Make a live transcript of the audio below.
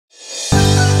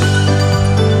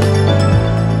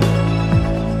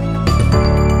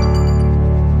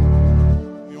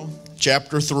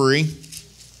chapter 3.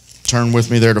 Turn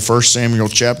with me there to 1 Samuel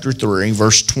chapter 3,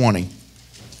 verse 20.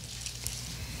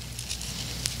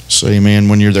 Say amen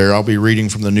when you're there. I'll be reading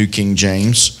from the New King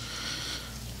James.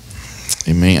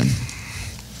 Amen.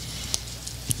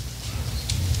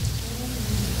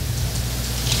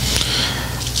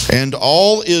 And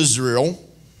all Israel,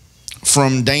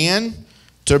 from Dan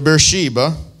to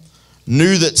Beersheba,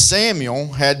 knew that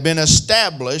Samuel had been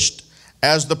established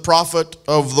as the prophet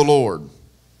of the Lord.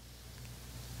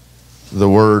 The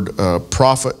word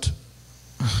prophet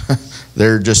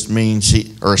there just means,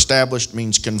 or established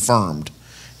means confirmed.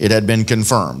 It had been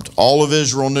confirmed. All of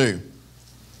Israel knew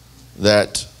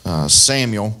that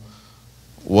Samuel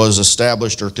was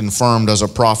established or confirmed as a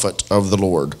prophet of the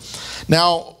Lord.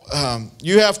 Now,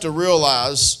 you have to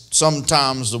realize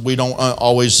sometimes that we don't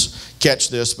always catch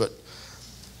this, but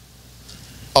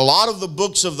a lot of the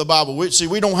books of the Bible,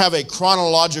 we don't have a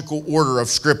chronological order of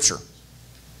Scripture.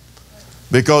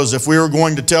 Because if we were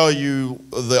going to tell you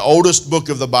the oldest book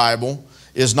of the Bible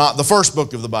is not the first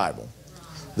book of the Bible.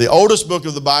 The oldest book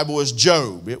of the Bible is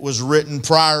Job. It was written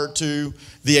prior to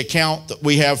the account that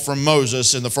we have from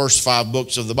Moses in the first 5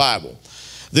 books of the Bible.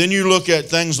 Then you look at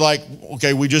things like,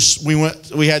 okay, we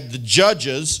had the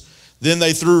Judges, then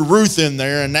they threw Ruth in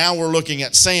there, and now we're looking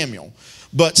at Samuel.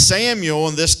 But Samuel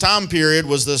in this time period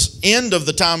was the end of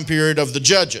the time period of the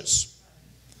Judges.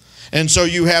 And so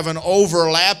you have an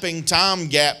overlapping time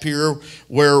gap here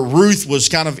where Ruth was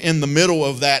kind of in the middle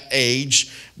of that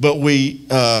age. But we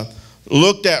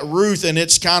looked at Ruth, and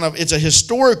it's a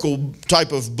historical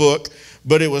type of book,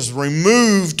 but it was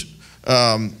removed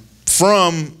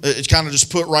it's kind of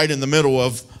just put right in the middle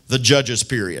of the Judges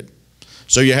period.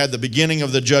 So you had the beginning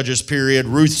of the Judges period,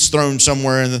 Ruth's thrown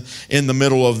somewhere in the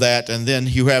middle of that, and then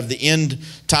you have the end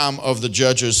time of the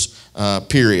Judges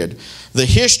period. The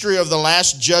history of the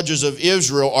last judges of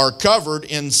Israel are covered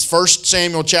in 1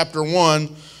 Samuel chapter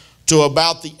 1 to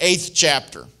about the 8th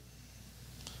chapter.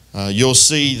 You'll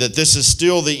see that this is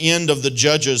still the end of the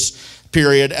Judges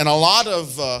period, and a lot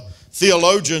of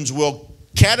theologians will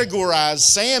categorize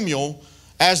Samuel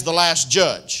as the last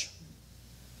judge.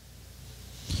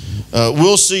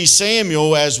 We'll see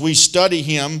Samuel as we study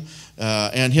him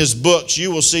and his books.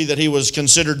 You will see that he was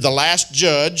considered the last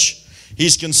judge.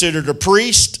 He's considered a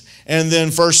priest. And then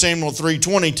 1 Samuel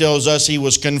 3:20 tells us he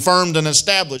was confirmed and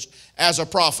established as a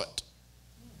prophet.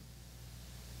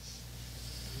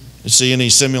 You see any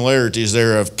similarities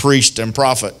there of priest and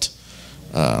prophet?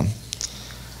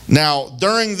 Now,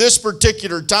 during this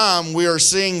particular time, we are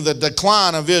seeing the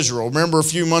decline of Israel. Remember a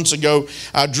few months ago,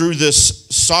 I drew this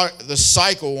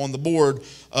cycle on the board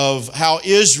of how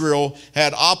Israel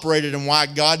had operated and why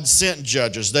God sent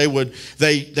judges.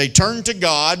 They turned to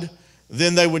God,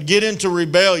 then they would get into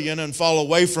rebellion and fall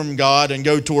away from God and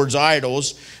go towards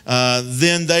idols.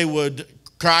 Then they would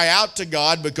cry out to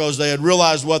God because they had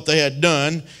realized what they had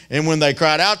done. And when they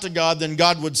cried out to God, then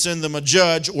God would send them a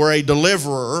judge or a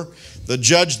deliverer. The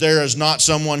judge there is not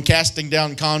someone casting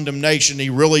down condemnation. He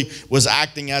really was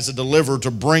acting as a deliverer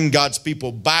to bring God's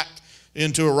people back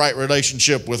into a right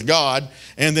relationship with God.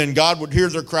 And then God would hear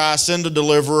their cry, send a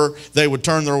deliverer. They would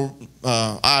turn their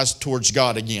eyes towards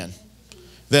God again.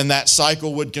 Then that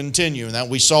cycle would continue. And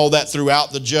we saw that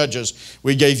throughout the Judges.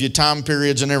 We gave you time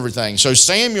periods and everything. So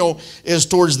Samuel is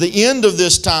towards the end of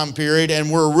this time period,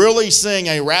 and we're really seeing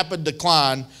a rapid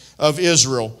decline of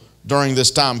Israel during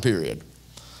this time period.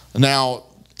 Now,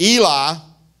 Eli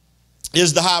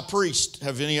is the high priest.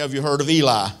 Have any of you heard of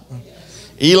Eli?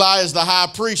 Eli is the high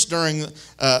priest during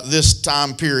this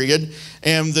time period.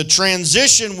 And the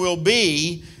transition will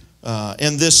be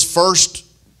in this first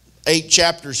 8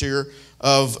 chapters here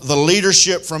of the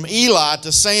leadership from Eli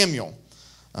to Samuel.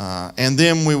 And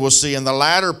then we will see in the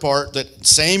latter part that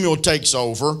Samuel takes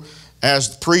over as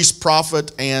the priest,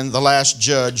 prophet, and the last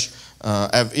judge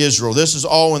of Israel. This is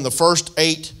all in the first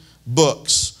 8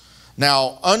 books.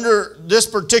 Now, under this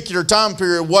particular time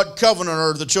period, what covenant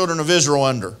are the children of Israel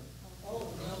under?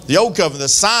 The Old Covenant, the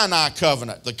Sinai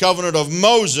Covenant, the covenant of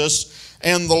Moses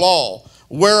and the law.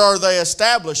 Where are they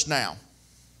established now?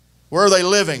 Where are they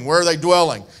living? Where are they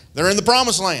dwelling? They're in the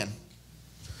Promised Land.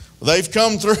 They've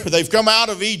come out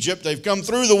of Egypt. They've come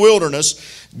through the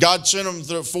wilderness. God sent them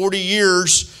through 40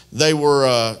 years. They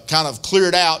were kind of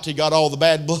cleared out. He got all the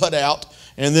bad blood out.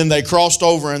 And then they crossed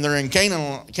over and they're in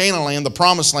Canaan land, the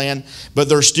Promised Land, but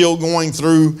they're still going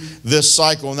through this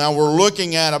cycle. Now we're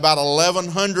looking at about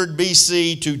 1100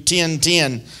 BC to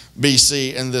 1010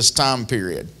 BC in this time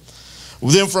period.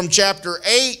 Then from chapter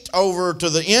 8 over to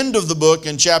the end of the book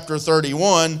in chapter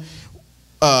 31,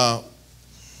 I'm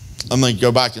going to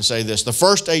go back and say this. The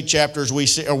first 8 chapters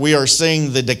we are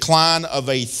seeing the decline of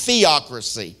a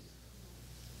theocracy.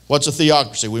 What's a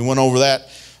theocracy? We went over that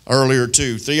earlier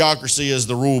too. Theocracy is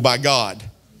the rule by God.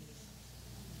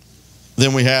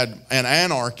 Then we had an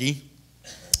anarchy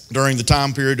during the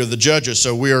time period of the judges.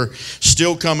 So we are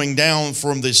still coming down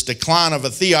from this decline of a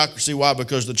theocracy. Why?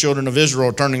 Because the children of Israel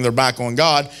are turning their back on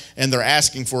God and they're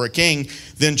asking for a king.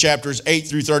 Then chapters 8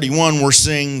 through 31, we're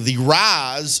seeing the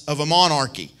rise of a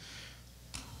monarchy.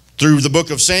 Through the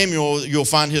book of Samuel, you'll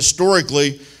find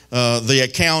historically the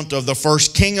account of the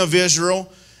first king of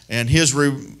Israel and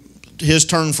his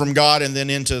turn from God, and then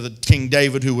into the King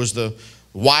David, who was the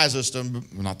wisest,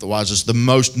 not the wisest, the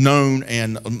most known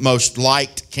and most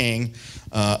liked king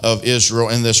of Israel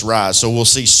in this rise. So we'll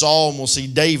see Saul and we'll see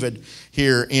David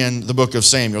here in the book of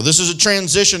Samuel. This is a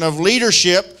transition of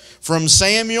leadership from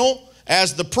Samuel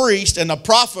as the priest and the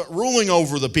prophet ruling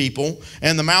over the people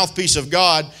and the mouthpiece of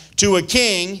God to a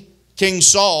king, King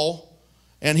Saul,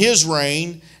 and his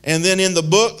reign. And then in the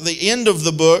book, the end of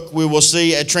the book, we will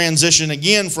see a transition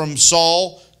again from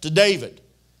Saul to David.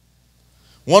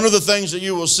 One of the things that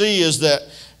you will see is that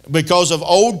because of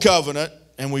Old Covenant,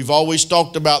 and we've always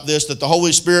talked about this, that the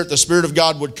Holy Spirit, the Spirit of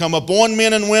God, would come upon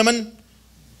men and women,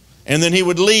 and then He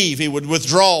would leave. He would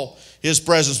withdraw His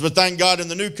presence. But thank God in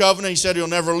the New Covenant, He said He'll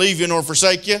never leave you nor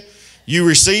forsake you. You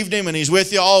received Him, and He's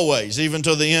with you always, even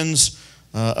to the ends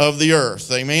of the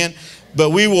earth. Amen.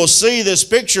 But we will see this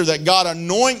picture that God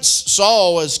anoints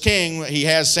Saul as king. He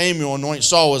has Samuel anoint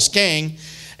Saul as king.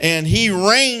 And he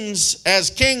reigns as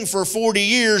king for 40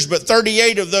 years, but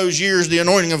 38 of those years the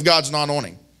anointing of God's not on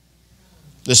him.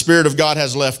 The Spirit of God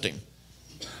has left him.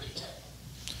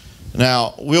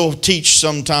 Now, we'll teach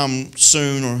sometime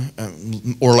soon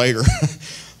or later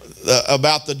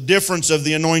about the difference of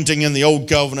the anointing in the Old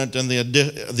Covenant and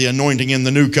the anointing in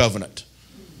the New Covenant,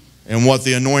 and what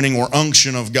the anointing or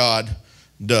unction of God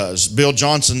does. Bill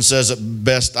Johnson says it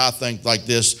best, I think, like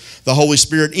this: the Holy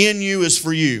Spirit in you is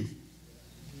for you.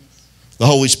 The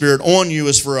Holy Spirit on you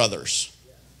is for others.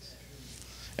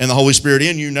 And the Holy Spirit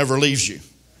in you never leaves you.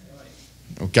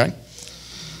 Okay?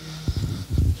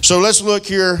 So let's look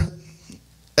here.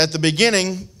 At the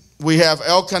beginning, we have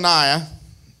Elkanah,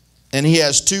 and he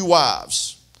has 2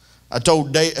 wives. I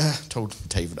told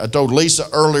Lisa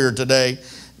earlier today,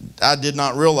 I did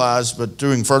not realize, but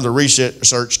doing further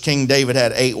research, King David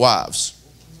had 8 wives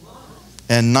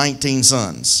and 19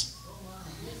 sons.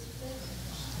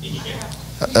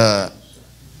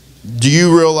 Do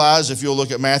you realize, if you'll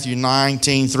look at Matthew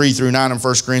 19, 3 through 9, and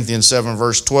 1 Corinthians 7,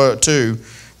 verse 2,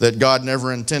 that God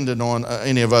never intended on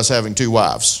any of us having 2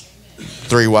 wives,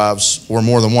 3 wives, or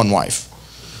more than 1 wife?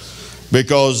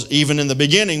 Because even in the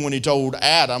beginning, when He told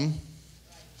Adam,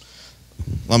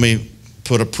 let me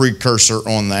put a precursor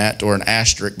on that, or an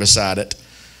asterisk beside it,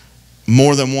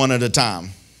 more than 1 at a time.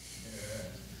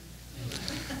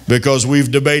 Because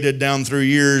we've debated down through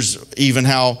years even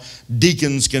how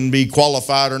deacons can be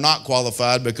qualified or not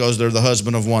qualified because they're the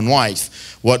husband of 1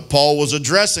 wife. What Paul was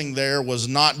addressing there was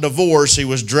not divorce. He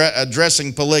was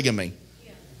addressing polygamy.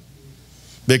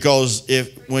 Because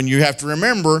when you have to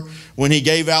remember, when he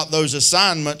gave out those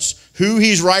assignments, who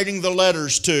he's writing the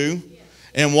letters to,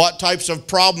 and what types of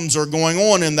problems are going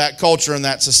on in that culture and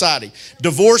that society.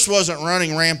 Divorce wasn't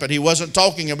running rampant. He wasn't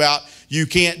talking about you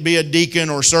can't be a deacon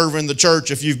or serve in the church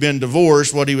if you've been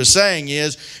divorced. What he was saying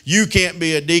is you can't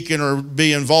be a deacon or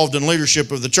be involved in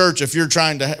leadership of the church if you're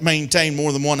trying to maintain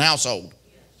more than 1 household.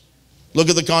 Look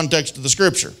at the context of the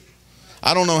Scripture.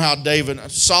 I don't know how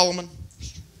Solomon,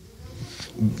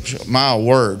 my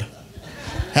word,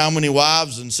 how many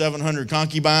wives and 700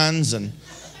 concubines, and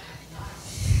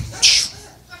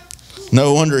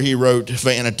no wonder he wrote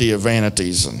Vanity of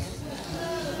Vanities and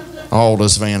all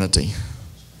this vanity.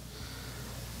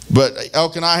 But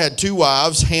Elkanah had 2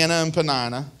 wives, Hannah and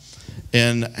Peninnah.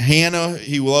 And Hannah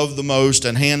he loved the most,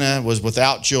 and Hannah was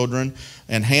without children.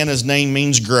 And Hannah's name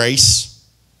means grace.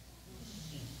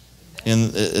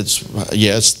 And it's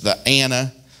the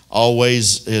Anna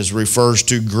always refers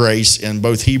to grace in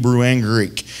both Hebrew and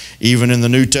Greek. Even in the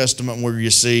New Testament, where you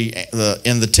see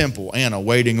in the temple, Anna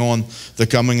waiting on the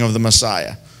coming of the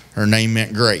Messiah. Her name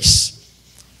meant grace.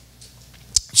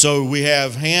 So we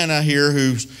have Hannah here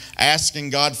who's asking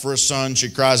God for a son. She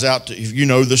cries out, you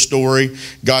know the story.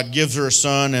 God gives her a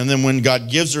son, and then when God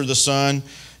gives her the son,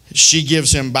 she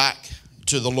gives him back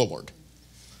to the Lord.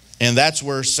 And that's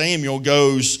where Samuel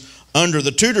goes under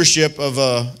the tutorship of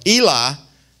Eli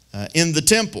in the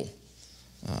temple.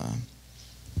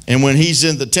 And when he's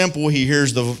in the temple, he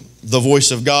hears the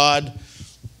voice of God.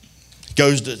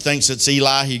 Thinks it's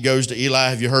Eli. He goes to Eli.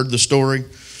 Have you heard the story?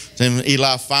 Then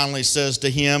Eli finally says to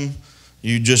him,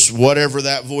 you just, whatever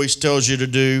that voice tells you to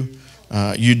do,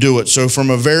 you do it. So from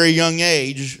a very young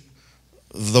age,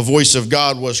 the voice of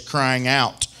God was crying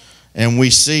out. And we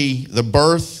see the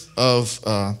birth of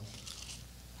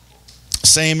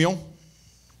Samuel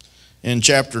in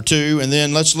chapter 2. And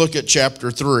then let's look at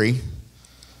chapter 3,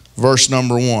 verse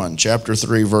number 1. Chapter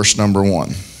 3, verse number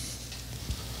 1.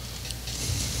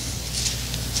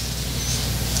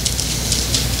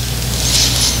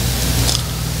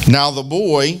 Now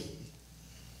boy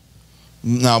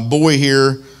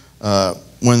here,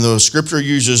 when the scripture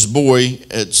uses boy,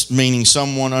 it's meaning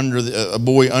someone a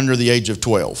boy under the age of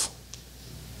 12.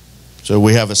 So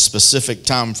we have a specific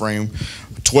time frame.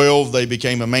 12, they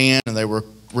became a man, and they were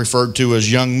referred to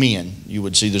as young men. You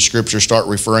would see the scripture start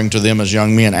referring to them as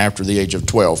young men after the age of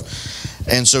 12.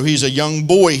 And so he's a young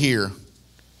boy here.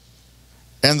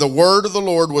 And the word of the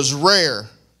Lord was rare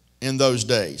in those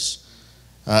days.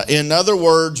 In other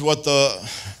words, what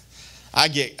I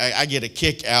get a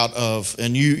kick out of,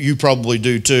 and you probably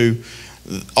do too,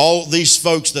 all these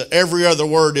folks that every other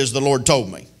word is the Lord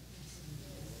told me.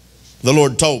 The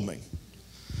Lord told me.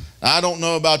 I don't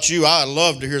know about you. I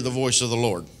love to hear the voice of the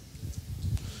Lord.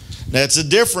 Now, it's a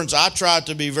difference. I try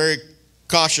to be very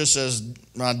cautious, as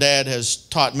my dad has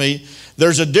taught me.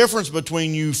 There's a difference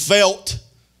between you felt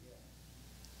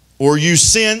or you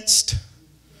sensed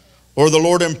or the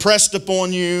Lord impressed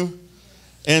upon you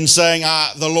and saying,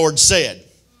 the Lord said.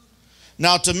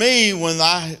 Now, to me,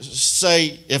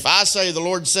 if I say the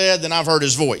Lord said, then I've heard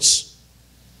His voice.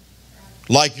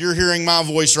 Like you're hearing my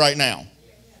voice right now.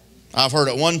 I've heard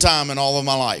it one time in all of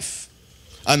my life.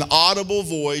 An audible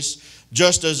voice,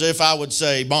 just as if I would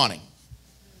say, Bonnie.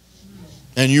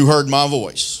 And you heard my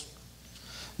voice.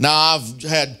 Now, I've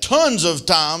had tons of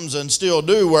times, and still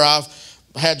do, where I've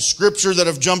had scripture that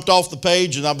have jumped off the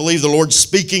page, and I believe the Lord's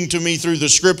speaking to me through the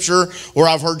scripture, or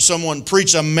I've heard someone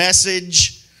preach a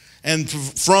message, and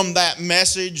from that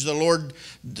message, the Lord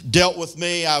dealt with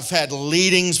me. I've had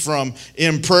leadings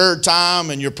in prayer time,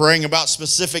 and you're praying about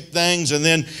specific things, and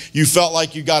then you felt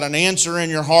like you got an answer in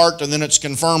your heart, and then it's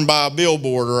confirmed by a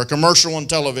billboard or a commercial on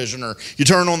television, or you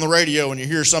turn on the radio and you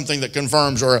hear something that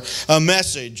confirms, or a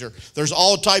message, or there's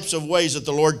all types of ways that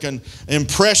the Lord can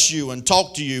impress you and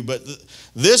talk to you. But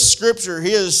this scripture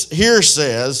here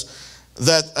says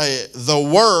that the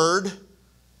word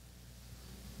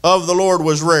of the Lord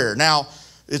was rare. Now,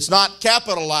 it's not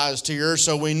capitalized here,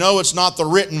 so we know it's not the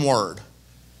written word.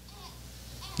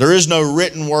 There is no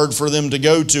written word for them to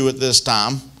go to at this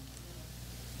time.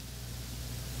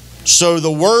 So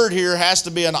the word here has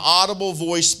to be an audible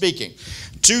voice speaking.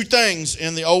 Two things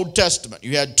in the Old Testament.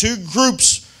 You had two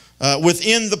groups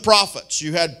within the prophets.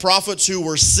 You had prophets who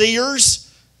were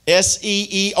seers,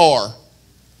 S-E-E-R.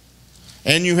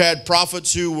 And you had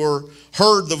prophets who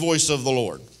heard the voice of the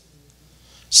Lord.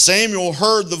 Samuel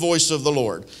heard the voice of the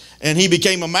Lord, and he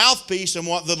became a mouthpiece, and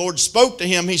what the Lord spoke to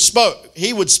him, he spoke.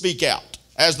 He would speak out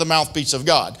as the mouthpiece of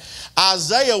God.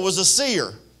 Isaiah was a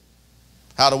seer.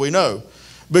 How do we know?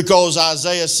 Because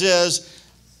Isaiah says,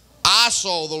 I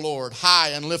saw the Lord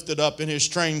high and lifted up, and His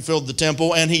train filled the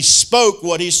temple, and he spoke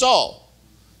what he saw.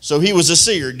 So he was a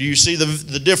seer. Do you see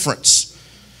the difference?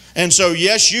 And so,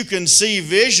 yes, you can see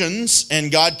visions, and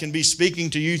God can be speaking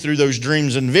to you through those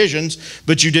dreams and visions,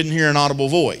 but you didn't hear an audible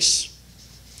voice.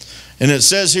 And it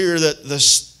says here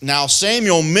that now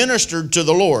Samuel ministered to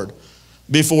the Lord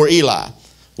before Eli.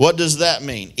 What does that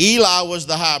mean? Eli was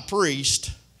the high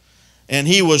priest, and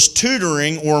he was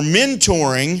tutoring or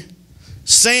mentoring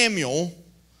Samuel.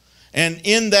 And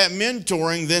in that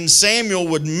mentoring, then Samuel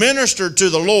would minister to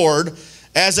the Lord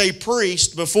as a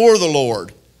priest before the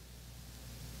Lord,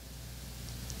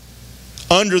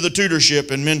 under the tutorship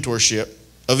and mentorship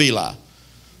of Eli.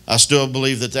 I still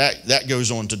believe that goes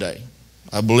on today.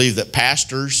 I believe that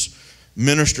pastors,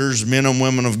 ministers, men and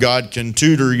women of God can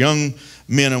tutor young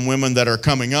men and women that are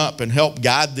coming up and help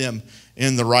guide them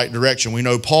in the right direction. We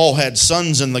know Paul had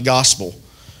sons in the gospel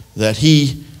that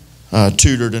he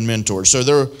tutored and mentored.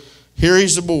 So here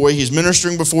he's a boy, he's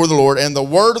ministering before the Lord, and the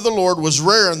word of the Lord was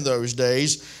rare in those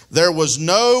days. There was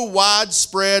no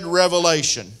widespread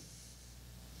revelation.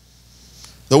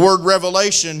 The word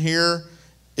revelation here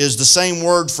is the same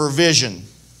word for vision.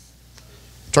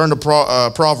 Turn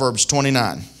to Proverbs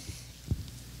 29.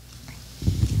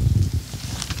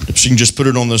 If you can just put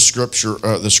it on the scripture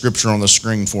on the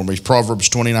screen for me. Proverbs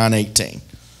 29:18.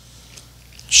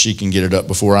 She can get it up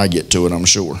before I get to it, I'm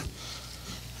sure.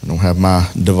 I don't have my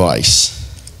device.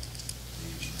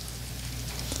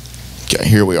 Okay,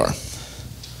 here we are.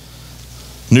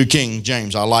 New King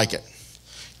James, I like it.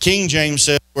 King James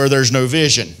says, where there's no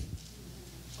vision.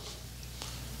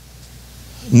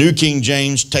 New King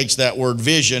James takes that word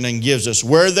vision and gives us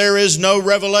where there is no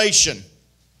revelation.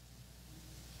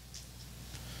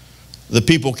 the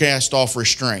people cast off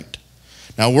restraint.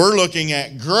 Now we're looking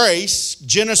at grace,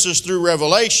 Genesis through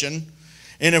Revelation,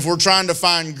 and if we're trying to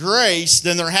find grace,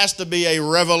 then there has to be a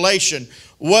revelation.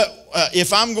 What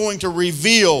if I'm going to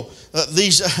reveal?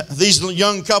 These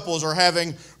young couples are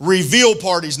having reveal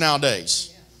parties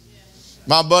nowadays.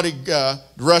 My buddy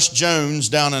Russ Jones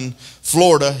down in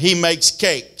Florida, he makes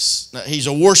cakes. Now, he's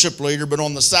a worship leader, but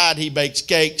on the side he bakes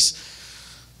cakes.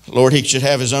 Lord, he should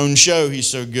have his own show. He's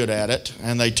so good at it,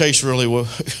 and they taste really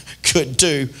good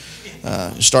too.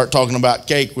 Start talking about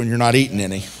cake when you're not eating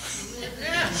any.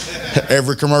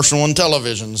 Every commercial on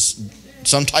television's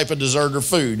some type of dessert or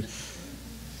food.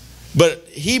 But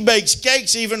he bakes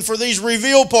cakes even for these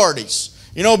reveal parties.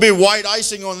 You know, it'll be white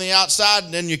icing on the outside,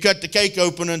 and then you cut the cake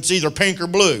open and it's either pink or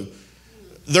blue.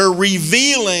 They're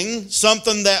revealing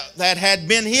something that had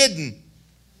been hidden.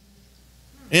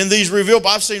 In these reveal,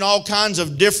 I've seen all kinds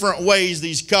of different ways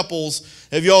these couples,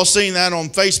 have you all seen that on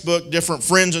Facebook? Different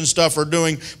friends and stuff are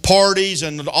doing parties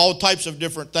and all types of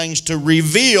different things to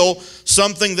reveal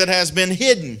something that has been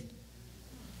hidden.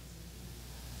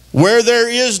 Where there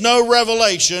is no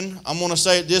revelation, I'm going to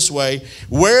say it this way,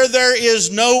 where there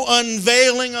is no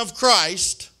unveiling of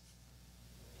Christ,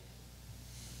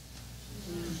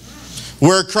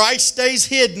 where Christ stays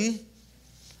hidden,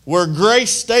 where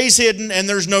grace stays hidden, and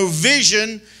there's no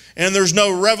vision and there's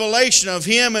no revelation of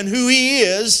Him and who He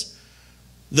is,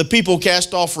 the people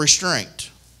cast off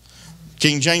restraint.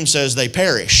 King James says they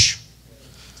perish.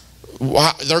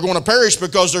 They're going to perish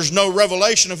because there's no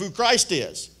revelation of who Christ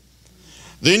is.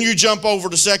 Then you jump over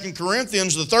to 2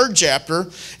 Corinthians, the 3rd chapter,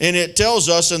 and it tells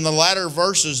us in the latter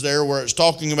verses there where it's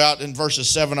talking about in verses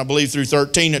 7, I believe, through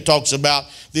 13, it talks about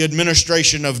the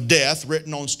administration of death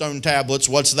written on stone tablets.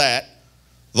 What's that?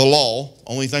 The law,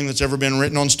 only thing that's ever been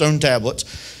written on stone tablets.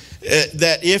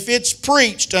 That if it's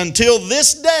preached until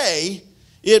this day,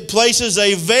 it places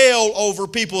a veil over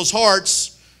people's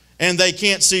hearts and they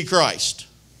can't see Christ.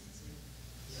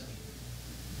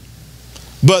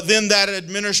 But then that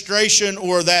administration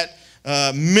or that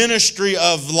ministry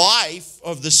of life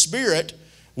of the Spirit,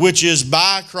 which is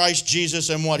by Christ Jesus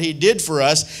and what He did for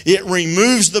us, it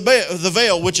removes the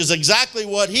veil, which is exactly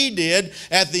what He did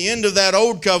at the end of that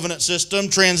old covenant system,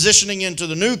 transitioning into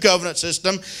the new covenant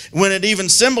system, when it even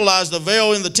symbolized the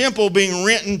veil in the temple being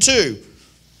rent in two.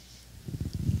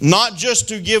 Not just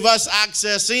to give us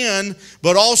access in,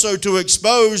 but also to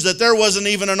expose that there wasn't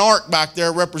even an ark back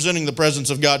there representing the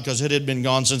presence of God because it had been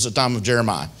gone since the time of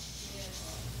Jeremiah.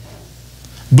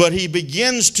 But He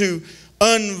begins to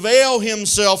unveil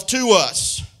Himself to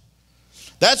us.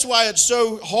 That's why it's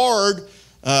so hard.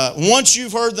 Once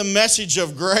you've heard the message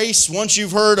of grace, once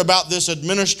you've heard about this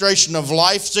administration of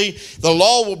life, see, the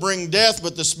law will bring death,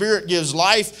 but the Spirit gives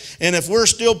life. And if we're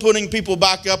still putting people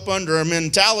back up under a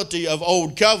mentality of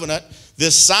old covenant,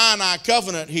 this Sinai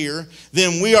covenant here,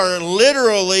 then we are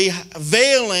literally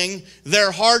veiling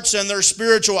their hearts and their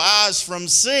spiritual eyes from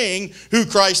seeing who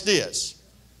Christ is.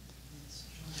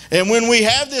 And when we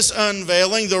have this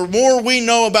unveiling, the more we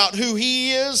know about who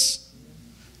He is,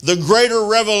 the greater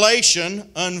revelation,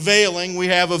 unveiling we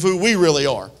have of who we really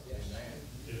are.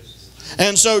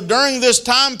 And so during this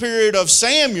time period of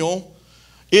Samuel,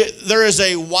 there is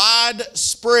a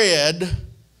widespread,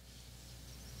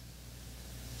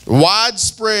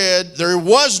 there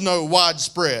was no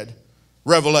widespread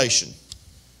revelation.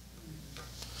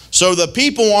 So the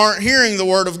people aren't hearing the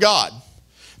Word of God.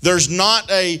 There's not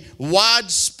a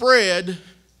widespread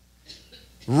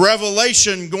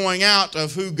revelation going out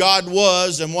of who God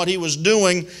was and what He was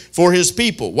doing for His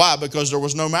people. Why? Because there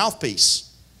was no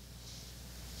mouthpiece.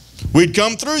 We'd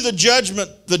come through the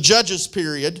judges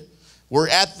period. We're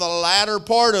at the latter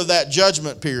part of that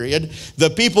judgment period. The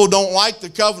people don't like the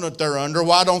covenant they're under.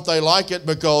 Why don't they like it?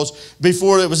 Because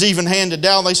before it was even handed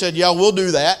down, they said, yeah, we'll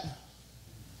do that.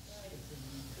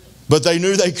 But they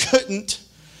knew they couldn't.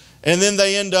 And then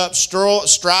they end up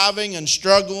striving and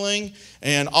struggling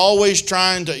and always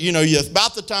trying to,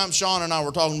 about the time Sean and I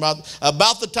were talking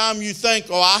about the time you think,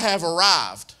 oh, I have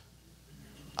arrived.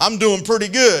 I'm doing pretty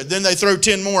good. Then they throw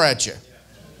 10 more at you.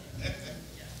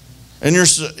 And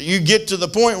you get to the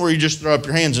point where you just throw up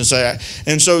your hands and say,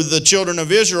 and so the children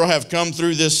of Israel have come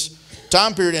through this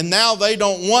time period, and now they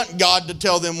don't want God to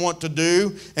tell them what to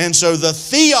do. And so the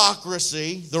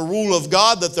theocracy, the rule of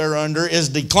God that they're under, is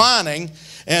declining,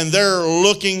 and they're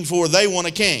they want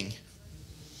a king.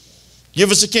 Give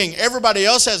us a king. Everybody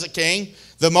else has a king.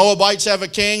 The Moabites have a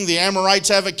king. The Amorites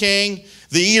have a king.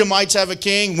 The Edomites have a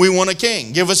king. We want a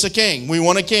king. Give us a king. We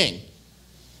want a king.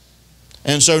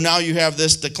 And so now you have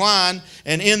this decline.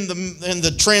 And in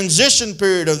the transition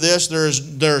period of this,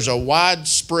 there's a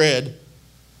widespread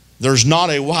There's not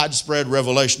a widespread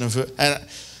revelation of it. And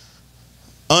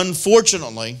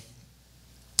unfortunately,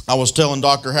 I was telling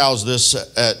Dr. Howes this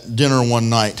at dinner one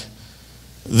night.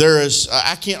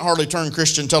 I can't hardly turn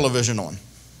Christian television on.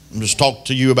 I'm just talking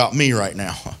to you about me right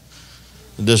now.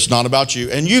 This is not about you.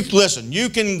 And you listen, you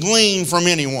can glean from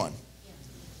anyone.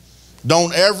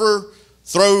 Don't ever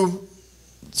throw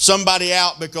somebody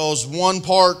out because one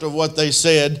part of what they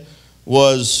said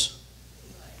was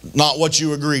not what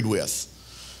you agreed with.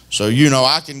 So,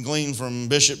 I can glean from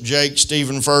Bishop Jake,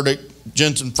 Stephen Furtick,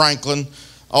 Jensen Franklin,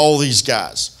 all these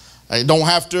guys. I don't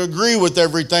have to agree with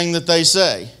everything that they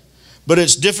say. But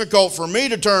it's difficult for me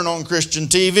to turn on Christian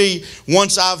TV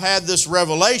once I've had this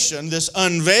revelation, this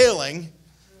unveiling,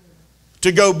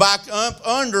 to go back up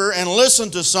under and listen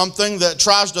to something that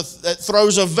that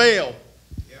throws a veil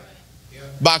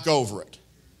back over it.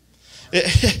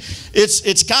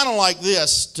 It's kind of like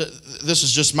this. This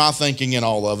is just my thinking in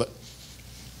all of it.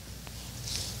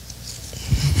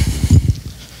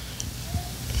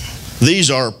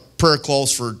 These are prayer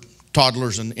cloths for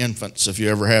toddlers and infants. If you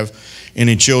ever have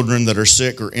any children that are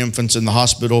sick or infants in the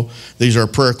hospital, these are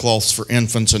prayer cloths for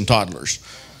infants and toddlers.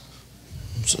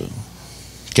 So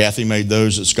Kathy made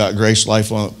those at Scott Grace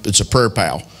Life. It's a prayer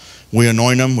pal. We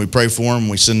anoint them, we pray for them,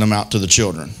 we send them out to the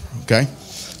children. Okay?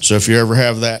 So if you ever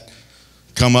have that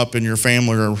come up in your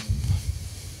family or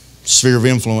sphere of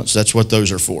influence, that's what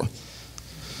those are for.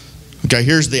 Okay,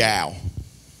 here's the owl.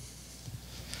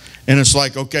 And it's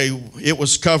like, okay, it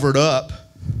was covered up.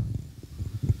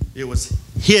 It was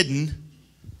hidden.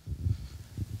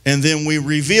 And then we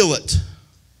reveal it.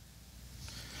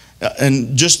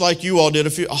 And just like you all did,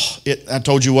 I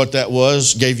told you what that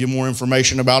was, gave you more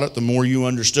information about it, the more you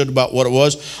understood about what it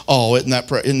was. Oh, isn't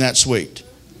that sweet?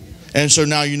 And so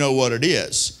now you know what it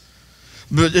is.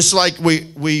 But it's like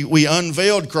we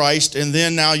unveiled Christ, and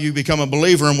then now you become a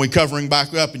believer, and we cover him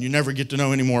back up, and you never get to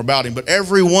know any more about him. But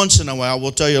every once in a while,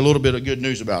 we'll tell you a little bit of good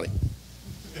news about him.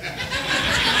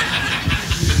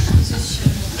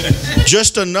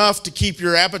 Just enough to keep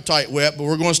your appetite wet, but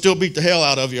we're going to still beat the hell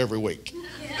out of you every week.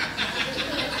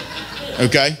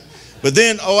 Okay? But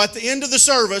then, at the end of the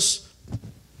service,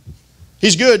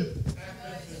 he's good.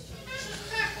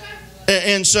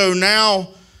 And so now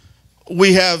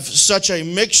we have such a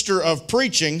mixture of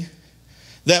preaching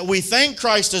that we think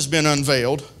Christ has been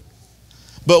unveiled,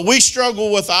 but we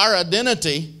struggle with our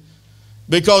identity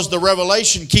because the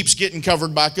revelation keeps getting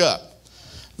covered back up.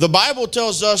 The Bible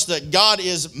tells us that God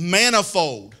is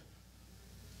manifold.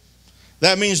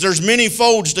 That means there's many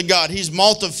folds to God. He's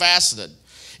multifaceted.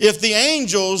 If the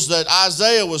angels that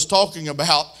Isaiah was talking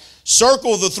about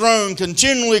circle the throne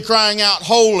continually crying out,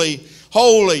 holy,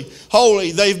 holy,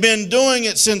 holy. They've been doing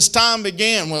it since time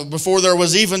began, well, before there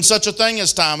was even such a thing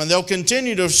as time. And they'll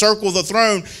continue to circle the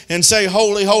throne and say,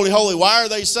 holy, holy, holy. Why are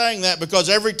they saying that? Because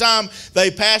every time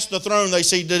they pass the throne, they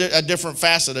see a different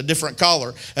facet, a different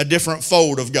color, a different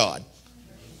fold of God.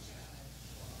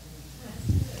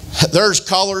 There's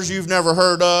colors you've never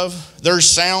heard of. There's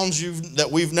sounds that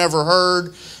we've never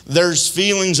heard. There's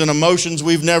feelings and emotions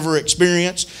we've never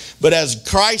experienced. But as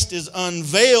Christ is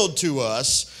unveiled to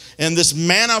us, and this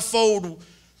manifold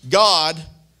God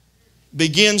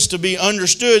begins to be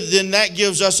understood, then that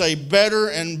gives us a better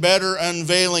and better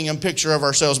unveiling and picture of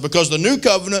ourselves. Because the new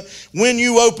covenant, when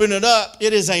you open it up,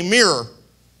 it is a mirror.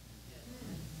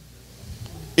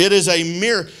 It is a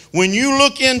mirror. When you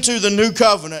look into the new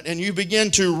covenant and you begin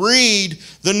to read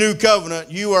the new covenant,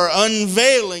 you are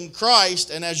unveiling Christ.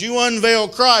 And as you unveil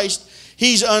Christ,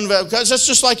 He's unveiled. Because that's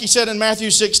just like He said in Matthew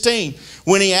 16.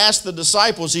 When He asked the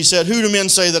disciples, He said, who do men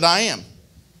say that I am?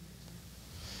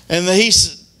 And He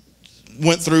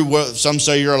went through, well, some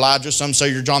say you're Elijah, some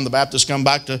say you're John the Baptist come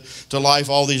back to life,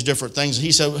 all these different things.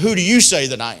 He said, who do you say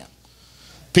that I am?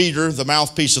 Peter, the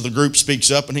mouthpiece of the group, speaks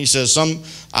up and he says,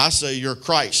 I say you're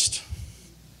Christ.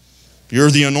 You're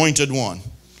the anointed one.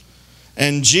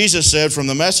 And Jesus said from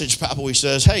the Message Bible, He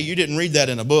says, hey, you didn't read that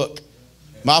in a book.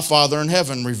 My Father in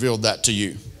heaven revealed that to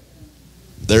you.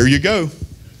 There you go.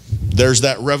 There's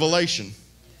that revelation,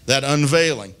 that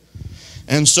unveiling.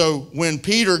 And so when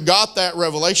Peter got that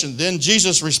revelation, then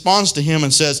Jesus responds to him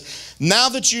and says, now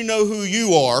that you know who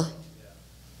you are,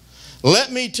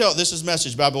 let me tell, this is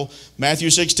Message Bible,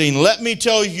 Matthew 16, let me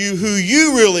tell you who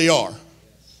you really are.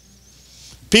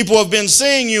 People have been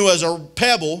seeing you as a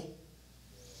pebble.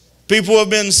 People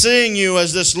have been seeing you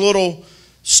as this little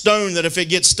stone that if it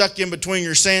gets stuck in between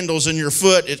your sandals and your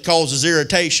foot, it causes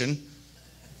irritation.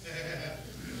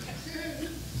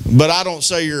 But I don't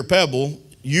say you're a pebble.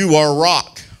 You are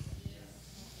rock.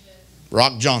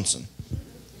 Rock Johnson.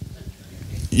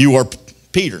 You are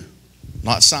Peter.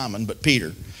 Not Simon, but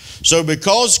Peter. So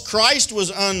because Christ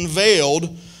was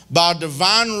unveiled by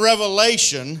divine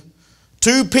revelation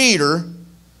to Peter,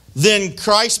 then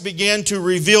Christ began to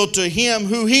reveal to him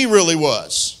who he really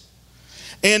was.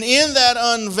 And in that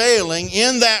unveiling,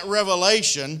 in that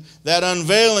revelation, that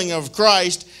unveiling of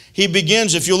Christ, he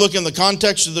begins, if you look in the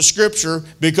context of the Scripture,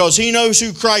 because he knows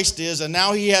who Christ is and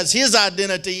now he has his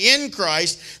identity in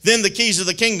Christ, then the keys of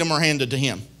the kingdom are handed to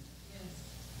him.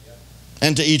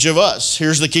 And to each of us.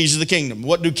 Here's the keys of the kingdom.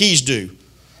 What do keys do?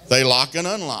 They lock and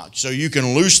unlock. So you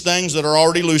can loose things that are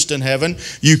already loosed in heaven.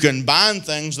 You can bind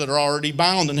things that are already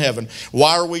bound in heaven.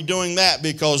 Why are we doing that?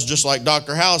 Because just like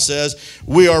Dr. Howe says,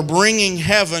 we are bringing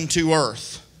heaven to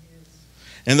earth.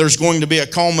 And there's going to be a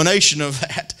culmination of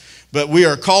that. But we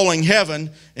are calling heaven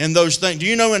in those things. Do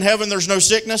you know in heaven there's no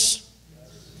sickness?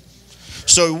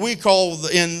 So we call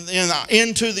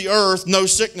into the earth no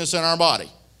sickness in our body.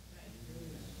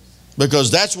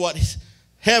 Because that's what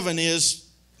heaven is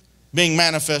being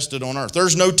manifested on earth.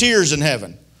 There's no tears in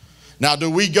heaven. Now, do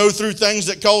we go through things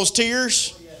that cause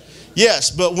tears? Yes,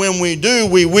 but when we do,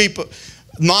 we weep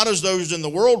not as those in the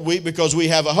world weep, because we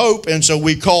have a hope, and so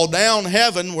we call down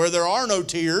heaven where there are no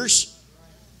tears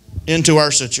into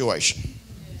our situation.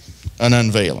 An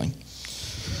unveiling.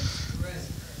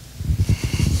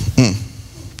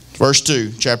 Verse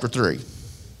 2, chapter 3.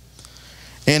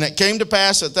 And it came to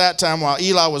pass at that time, while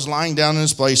Eli was lying down in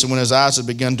his place, and when his eyes had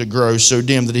begun to grow so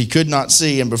dim that he could not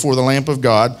see, and before the lamp of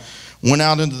God, went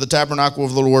out into the tabernacle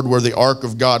of the Lord where the ark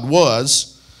of God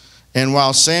was. And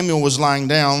while Samuel was lying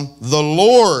down, the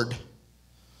Lord,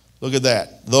 look at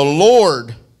that, the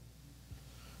Lord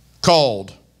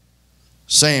called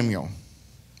Samuel.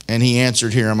 And he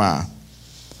answered, Here am I.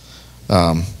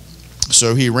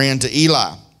 So he ran to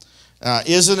Eli.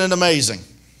 Isn't it amazing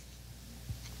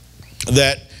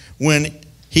that when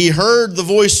he heard the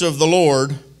voice of the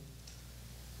Lord,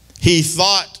 he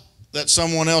thought that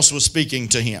someone else was speaking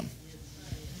to him?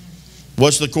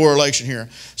 What's the correlation here?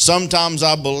 Sometimes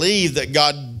I believe that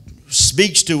God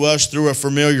speaks to us through a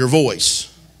familiar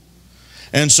voice.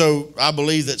 And so I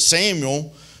believe that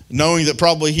Samuel, knowing that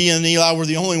probably he and Eli were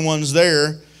the only ones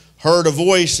there, heard a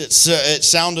voice. It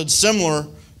sounded similar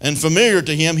and familiar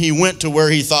to him. He went to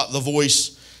where he thought the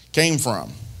voice came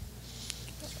from.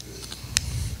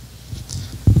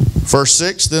 Verse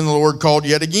 6, then the Lord called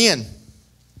yet again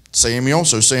Samuel.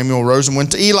 So Samuel rose and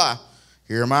went to Eli.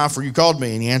 Here am I, for you called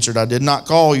me. And he answered, I did not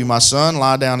call you, my son.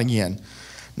 Lie down again.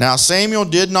 Now Samuel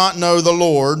did not know the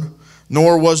Lord,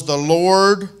 nor was the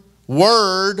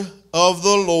word of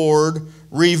the Lord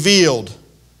revealed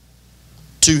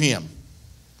to him.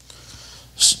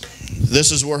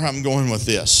 This is where I'm going with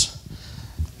this.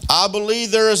 I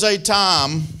believe there is a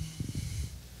time,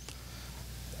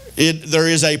 there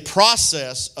is a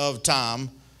process of time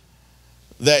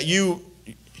that you'll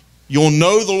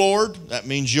know the Lord. That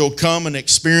means you'll come and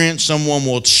experience. Someone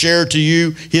will share to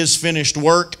you His finished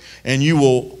work, and you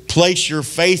will place your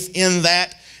faith in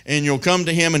that, and you'll come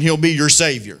to Him, and He'll be your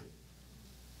Savior,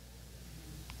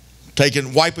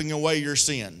 wiping away your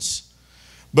sins.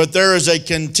 But there is a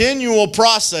continual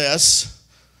process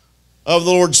of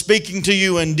the Lord speaking to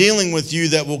you and dealing with you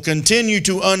that will continue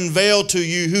to unveil to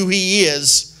you who He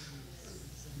is.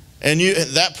 And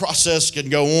that process can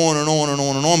go on and on and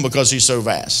on and on because He's so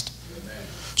vast.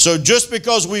 So just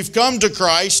because we've come to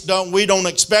Christ, we don't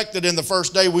expect that in the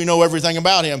first day we know everything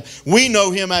about Him. We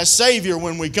know Him as Savior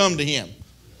when we come to Him.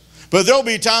 But there'll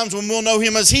be times when we'll know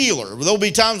Him as healer. There'll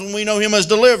be times when we know Him as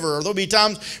deliverer. There'll be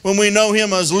times when we know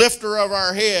Him as lifter of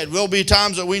our head. There'll be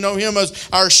times that we know Him as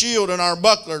our shield and our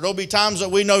buckler. There'll be times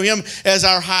that we know Him as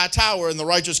our high tower and the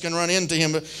righteous can run into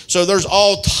Him. So there's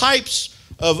all types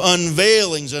of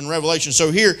unveilings and revelations. So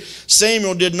here,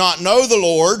 Samuel did not know the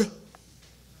Lord,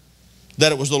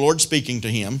 that it was the Lord speaking to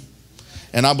him.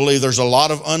 And I believe there's a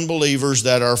lot of unbelievers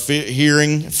that are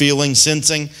hearing, feeling,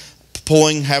 sensing,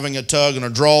 pulling, having a tug and a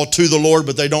draw to the Lord,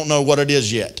 but they don't know what it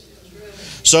is yet.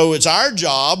 So it's our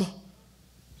job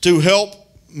to help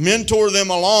mentor them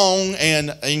along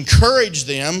and encourage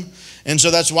them. And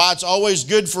so that's why it's always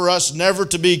good for us never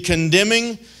to be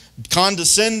condemning,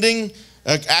 condescending,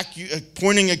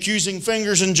 pointing accusing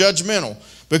fingers, and judgmental.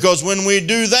 Because when we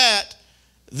do that,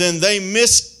 then they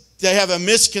have a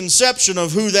misconception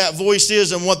of who that voice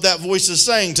is and what that voice is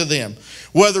saying to them.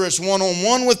 Whether it's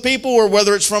one-on-one with people or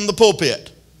whether it's from the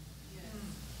pulpit.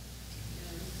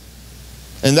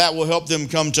 And that will help them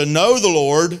come to know the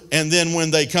Lord. And then when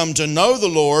they come to know the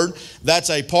Lord, that's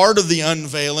a part of the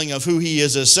unveiling of who He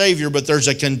is as Savior. But there's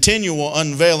a continual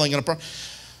unveiling.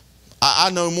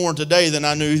 I know more today than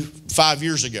I knew 5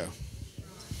 years ago.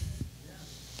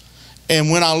 And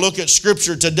when I look at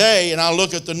Scripture today, and I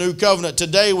look at the new covenant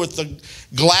today with the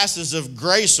glasses of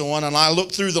grace on, and I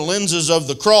look through the lenses of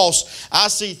the cross, I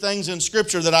see things in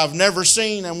Scripture that I've never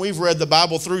seen, and we've read the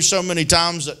Bible through so many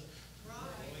times that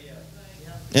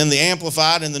in the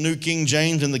Amplified, in the New King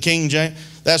James, in the King James.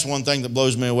 That's one thing that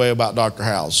blows me away about Dr.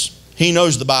 Howes. He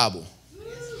knows the Bible.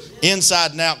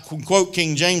 Inside and out, can quote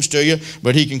King James to you,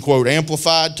 but he can quote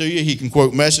Amplified to you. He can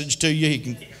quote Message to you. He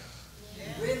can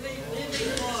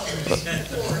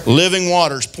living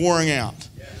waters pouring out.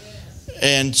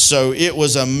 And so it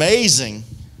was amazing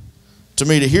to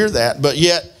me to hear that. But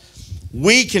yet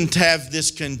we can have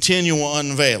this continual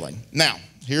unveiling. Now,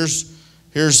 here's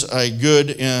a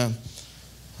good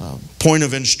point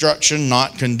of instruction,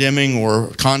 not condemning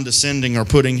or condescending or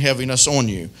putting heaviness on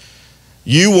you.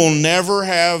 You will never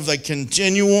have the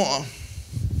continual,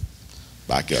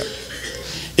 back up.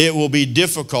 It will be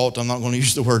difficult, I'm not going to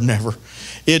use the word never.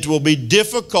 It will be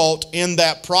difficult in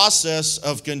that process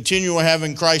of continually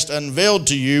having Christ unveiled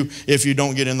to you if you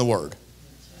don't get in the Word.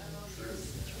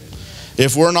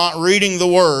 If we're not reading the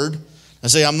Word, I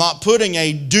say I'm not putting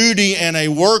a duty and a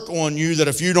work on you that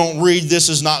if you don't read, this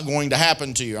is not going to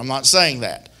happen to you. I'm not saying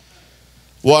that.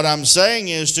 What I'm saying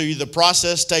is to you, the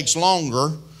process takes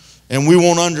longer, and we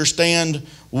won't understand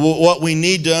what we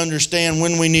need to understand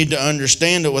when we need to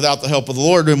understand it without the help of the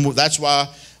Lord. And that's why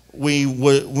we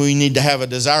need to have a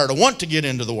desire to want to get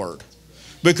into the Word.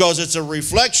 Because it's a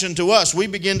reflection to us. We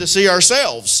begin to see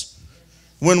ourselves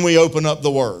when we open up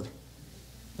the Word.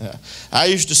 Yeah. I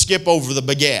used to skip over the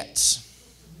begats.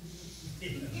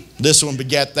 This one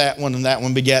begat that one, and that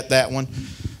one begat that one.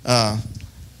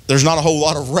 There's not a whole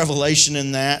lot of revelation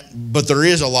in that, but there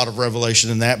is a lot of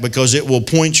revelation in that because it will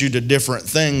point you to different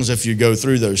things if you go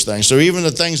through those things. So even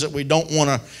the things that we don't want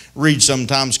to read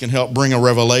sometimes can help bring a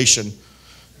revelation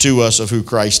to us of who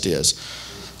Christ is.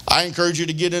 I encourage you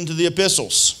to get into the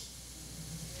epistles.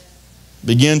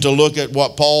 Begin to look at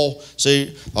what Paul,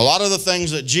 see, a lot of the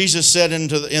things that Jesus said in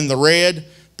the red,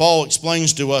 Paul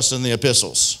explains to us in the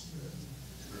epistles.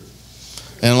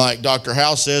 And like Dr.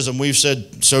 House says, and we've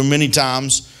said so many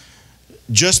times,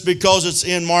 just because it's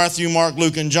in Matthew, Mark,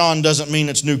 Luke, and John doesn't mean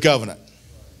it's New Covenant.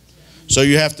 So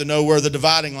you have to know where the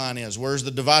dividing line is. Where's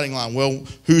the dividing line? Well,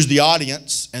 who's the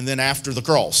audience? And then after the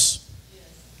cross.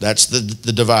 That's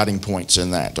the dividing points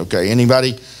in that. Okay,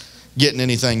 anybody getting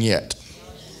anything yet?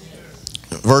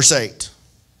 Verse 8.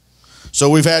 So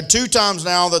we've had 2 times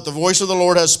now that the voice of the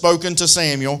Lord has spoken to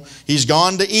Samuel. He's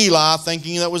gone to Eli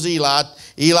thinking that was Eli.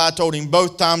 Eli told him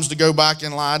both times to go back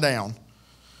and lie down.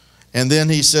 And then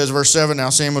he says, verse 7,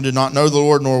 now Samuel did not know the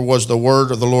Lord, nor was the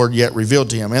word of the Lord yet revealed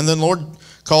to him. And then the Lord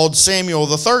called Samuel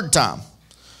the 3rd time.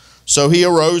 So he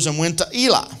arose and went to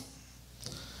Eli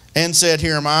and said,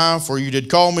 here am I, for you did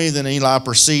call me. Then Eli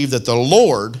perceived that the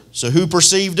Lord, so who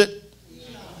perceived it?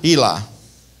 Eli.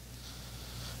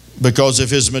 Because of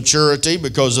his maturity,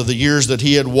 because of the years that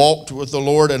he had walked with the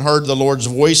Lord and heard the Lord's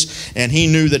voice, and he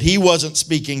knew that he wasn't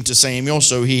speaking to Samuel,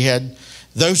 so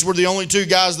those were the only 2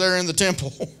 guys there in the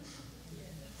temple.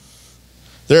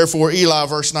 Therefore Eli,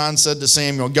 verse 9, said to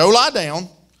Samuel, go lie down,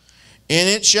 and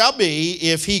it shall be,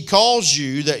 if he calls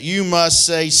you, that you must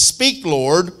say, speak,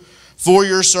 Lord, for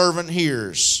your servant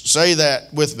hears. Say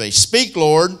that with me. Speak,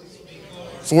 Lord,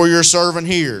 for your servant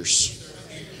hears.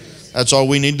 That's all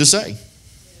we need to say.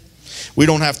 We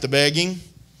don't have to beg him.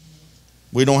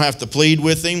 We don't have to plead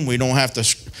with him. We don't have to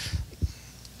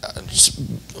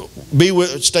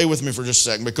stay with me for just a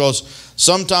second, because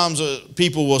sometimes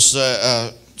people will say,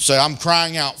 I'm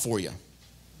crying out for you.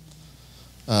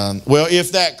 Well,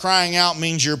 if that crying out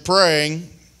means you're praying,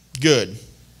 good.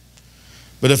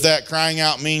 But if that crying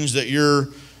out means that you're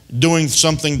doing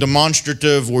something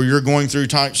demonstrative, or you're going through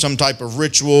some type of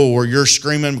ritual, or you're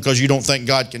screaming because you don't think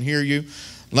God can hear you,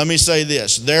 let me say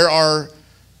this. There are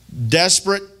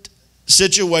desperate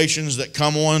situations that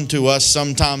come on to us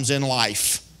sometimes in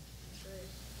life.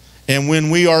 And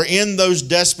when we are in those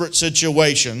desperate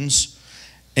situations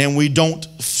and we don't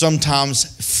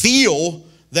sometimes feel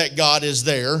that God is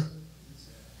there,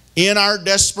 in our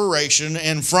desperation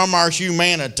and from our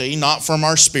humanity, not from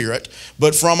our spirit,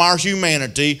 but from our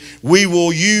humanity, we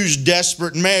will use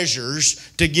desperate measures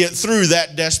to get through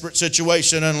that desperate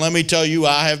situation. And let me tell you,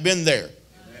 I have been there.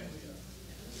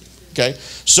 Okay,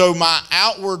 so my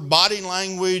outward body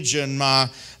language and my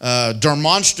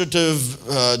demonstrative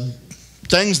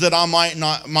things that I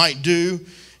might do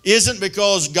isn't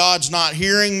because God's not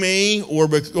hearing me, or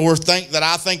think that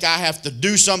I think I have to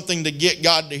do something to get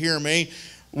God to hear me.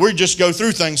 We just go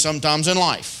through things sometimes in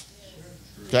life.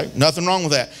 Okay, nothing wrong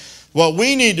with that. What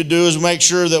we need to do is make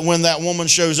sure that when that woman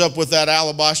shows up with that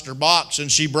alabaster box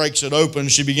and she breaks it open,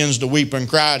 she begins to weep and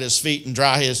cry at his feet and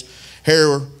dry his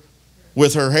hair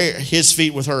with her hair, his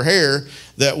feet with her hair,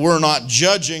 that we're not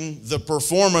judging the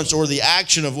performance or the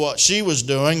action of what she was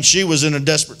doing. She was in a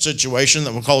desperate situation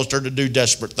that caused her to do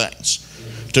desperate things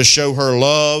to show her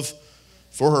love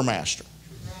for her master.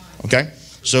 Okay?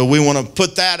 So we want to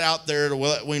put that out there to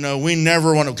let we know we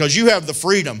never want to, because you have the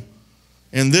freedom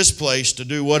in this place to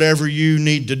do whatever you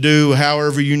need to do,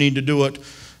 however you need to do it,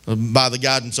 by the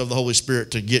guidance of the Holy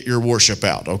Spirit to get your worship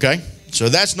out, okay? So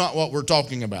that's not what we're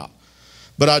talking about.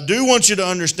 But I do want you to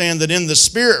understand that in the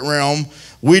spirit realm,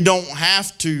 we don't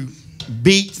have to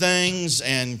beat things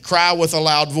and cry with a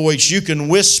loud voice. You can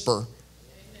whisper,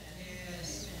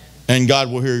 and God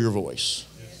will hear your voice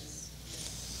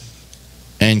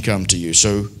and come to you.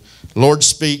 So, Lord,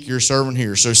 speak, your servant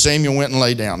hears. So Samuel went and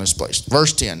lay down in his place.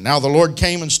 Verse 10, now the Lord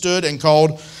came and stood and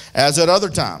called as at other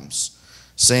times,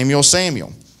 Samuel,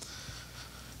 Samuel.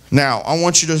 Now, I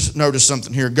want you to notice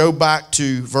something here. Go back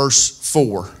to verse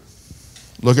 4.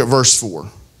 Look at verse 4.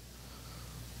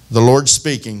 The Lord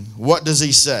speaking. What does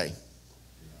he say?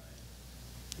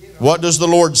 What does the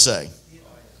Lord say?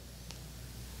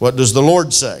 What does the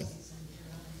Lord say?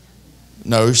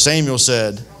 No, Samuel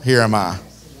said, here am I.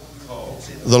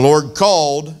 The Lord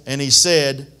called and he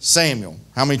said, Samuel.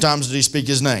 How many times did he speak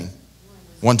his name?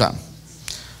 One time.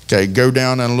 Okay, go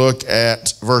down and look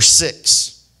at verse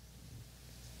 6.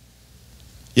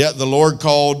 Yet the Lord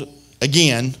called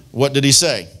again. What did he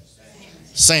say?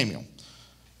 Samuel.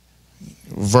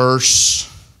 Verse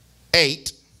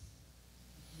 8.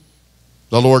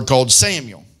 The Lord called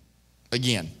Samuel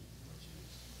again.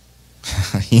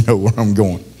 You know where I'm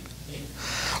going.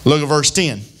 Look at verse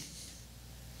 10.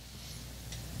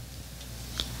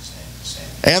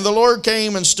 And the Lord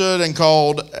came and stood and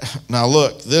called. Now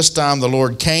look, this time the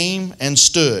Lord came and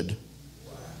stood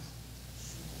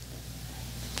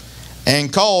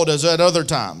and called as at other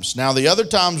times. Now the other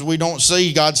times we don't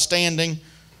see God standing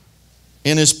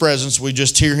in his presence. We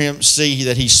just hear him, see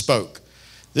that he spoke.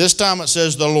 This time it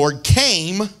says the Lord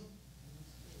came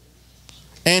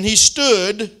and he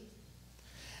stood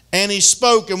and he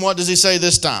spoke. And what does he say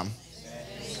this time?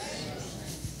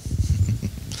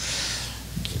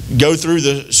 Go through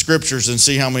the scriptures and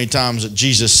see how many times that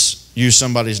Jesus used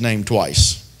somebody's name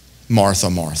twice. Martha,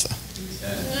 Martha.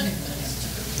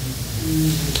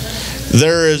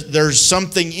 There's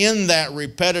something in that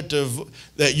repetitive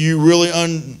that you really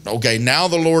okay, now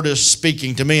the Lord is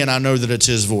speaking to me and I know that it's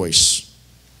his voice.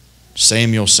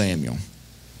 Samuel, Samuel.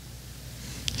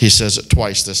 He says it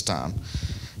twice this time.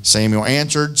 Samuel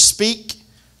answered, speak,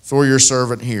 for your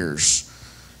servant hears.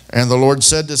 And the Lord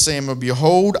said to Samuel,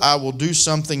 behold, I will do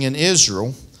something in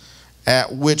Israel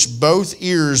at which both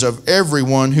ears of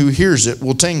everyone who hears it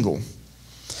will tingle.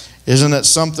 Isn't it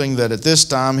something that at this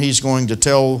time he's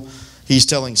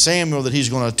telling Samuel that he's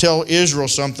going to tell Israel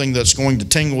something that's going to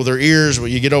tingle their ears?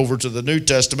 When you get over to the New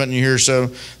Testament and you hear so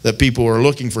that people are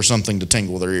looking for something to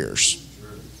tingle their ears.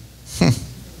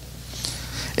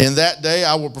 In that day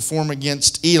I will perform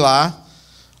against Eli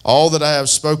all that I have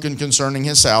spoken concerning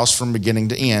his house from beginning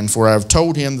to end. For I have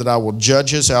told him that I will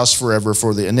judge his house forever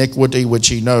for the iniquity which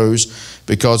he knows,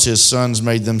 because his sons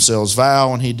made themselves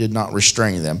vow, and he did not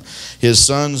restrain them. His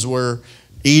sons were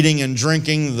eating and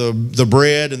drinking the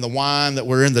bread and the wine that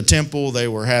were in the temple. They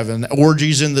were having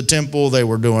orgies in the temple. They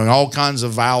were doing all kinds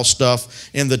of vile stuff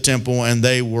in the temple, and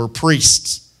they were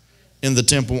priests in the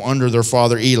temple under their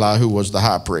father Eli, who was the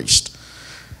high priest.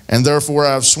 And therefore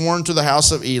I have sworn to the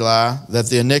house of Eli that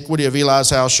the iniquity of Eli's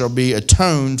house shall be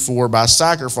atoned for by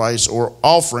sacrifice or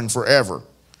offering forever.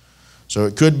 So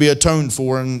it could be atoned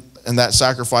for, and that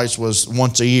sacrifice was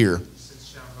once a year.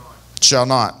 Shall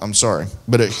not, I'm sorry.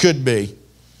 But it could be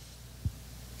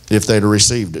if they'd have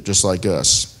received it, just like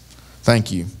us.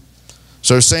 Thank you.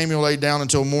 So Samuel lay down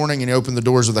until morning, and he opened the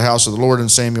doors of the house of the Lord,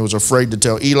 and Samuel was afraid to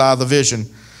tell Eli the vision.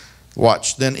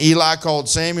 Watch. Then Eli called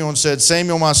Samuel and said,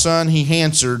 Samuel, my son. He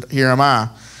answered, here am I.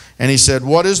 And he said,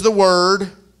 what is the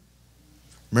word?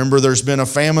 Remember, there's been a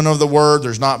famine of the word.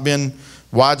 There's not been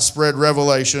widespread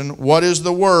revelation. What is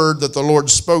the word that the Lord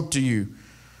spoke to you?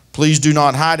 Please do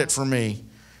not hide it from me.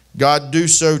 God do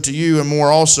so to you and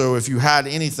more also if you hide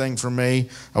anything from me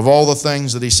of all the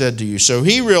things that he said to you. So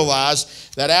he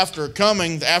realized that after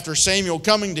Samuel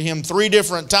coming to him 3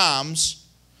 different times,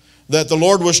 that the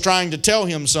Lord was trying to tell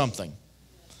him something.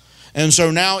 And so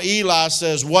now Eli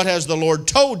says, what has the Lord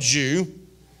told you?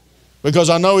 Because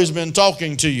I know he's been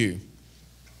talking to you.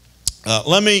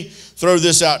 Let me throw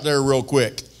this out there real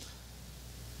quick.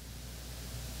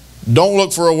 Don't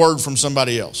look for a word from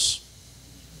somebody else.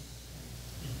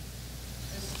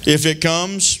 If it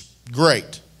comes,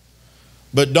 great.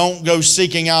 But don't go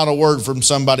seeking out a word from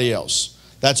somebody else.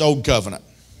 That's old covenant.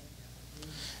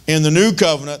 In the new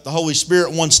covenant, the Holy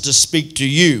Spirit wants to speak to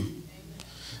you.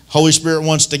 Holy Spirit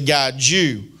wants to guide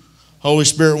you. Holy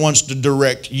Spirit wants to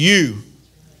direct you.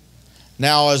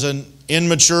 Now, as an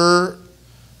immature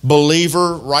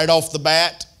believer, right off the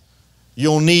bat,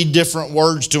 you'll need different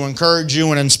words to encourage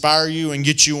you and inspire you and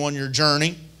get you on your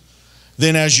journey.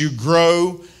 Then as you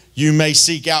grow, you may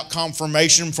seek out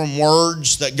confirmation from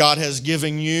words that God has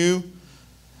given you.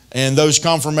 And those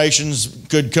confirmations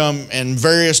could come in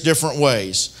various different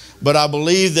ways. But I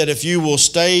believe that if you will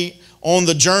stay on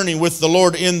the journey with the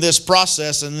Lord in this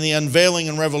process and the unveiling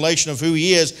and revelation of who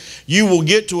He is, you will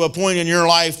get to a point in your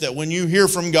life that when you hear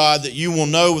from God, that you will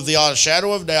know without a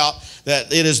shadow of doubt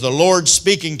that it is the Lord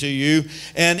speaking to you.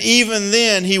 And even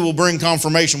then, He will bring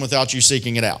confirmation without you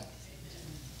seeking it out.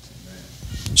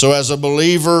 So as a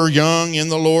believer, young in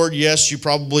the Lord, yes, you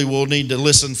probably will need to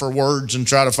listen for words and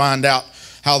try to find out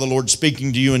how the Lord's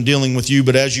speaking to you and dealing with you.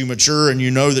 But as you mature and you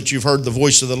know that you've heard the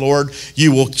voice of the Lord,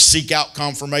 you will seek out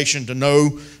confirmation to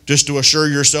know, just to assure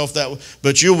yourself that.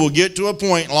 But you will get to a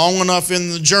point long enough in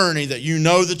the journey that you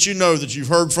know that you've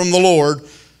heard from the Lord,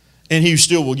 and He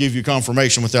still will give you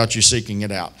confirmation without you seeking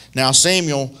it out. Now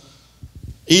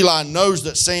Eli knows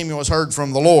that Samuel has heard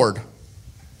from the Lord.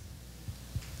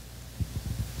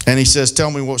 And he says,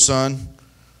 tell me, what, son?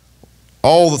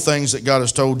 All the things that God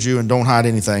has told you, and don't hide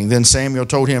anything. Then Samuel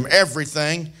told him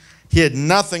everything, hid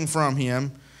nothing from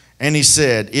him. And he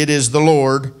said, it is the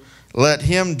Lord. Let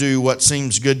Him do what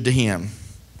seems good to Him.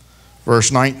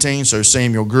 Verse 19, so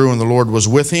Samuel grew and the Lord was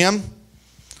with him,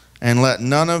 and let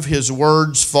none of his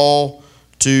words fall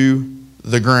to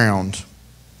the ground.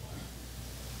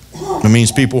 It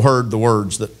means people heard the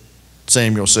words that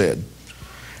Samuel said.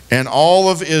 And all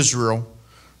of Israel,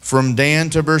 from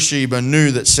Dan to Beersheba, knew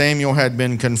that Samuel had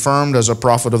been confirmed as a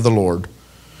prophet of the Lord.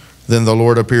 Then the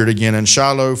Lord appeared again in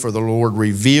Shiloh, for the Lord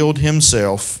revealed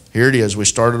Himself. Here it is. We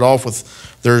started off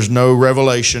with there's no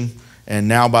revelation. And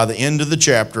now by the end of the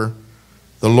chapter,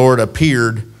 the Lord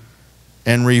appeared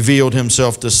and revealed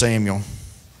Himself to Samuel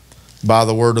by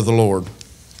the word of the Lord.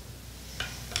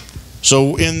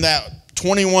 So in that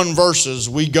 21 verses,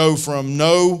 we go from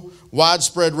no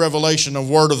widespread revelation of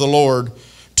word of the Lord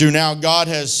to now God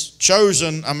has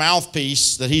chosen a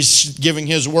mouthpiece that He's giving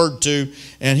His word to,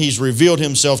 and He's revealed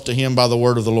Himself to him by the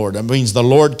word of the Lord. That means the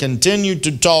Lord continued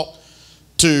to talk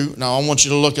to, now I want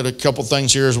you to look at a couple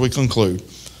things here as we conclude.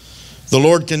 The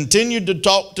Lord continued to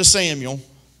talk to Samuel,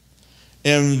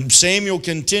 and Samuel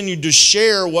continued to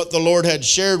share what the Lord had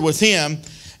shared with him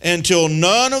until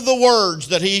none of the words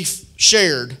that he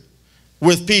shared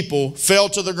with people fell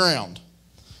to the ground.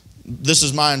 This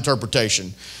is my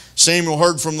interpretation. Samuel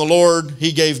heard from the Lord.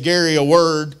 He gave Gary a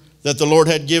word that the Lord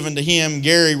had given to him.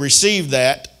 Gary received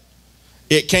that.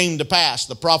 It came to pass.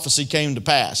 The prophecy came to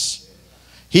pass.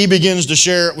 He begins to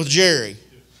share it with Jerry.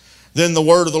 Then the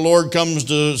word of the Lord comes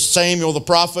to Samuel the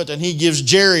prophet, and he gives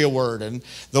Jerry a word. And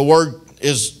the word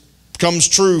comes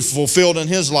true, fulfilled in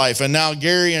his life. And now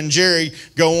Gary and Jerry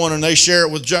go on and they share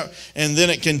it with Joe. And then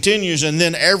it continues. And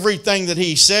then everything that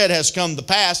he said has come to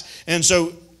pass. And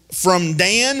so from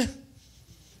Dan,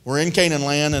 we're in Canaan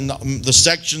land, and the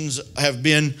sections have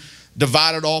been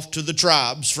divided off to the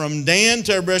tribes. From Dan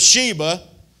to Beersheba,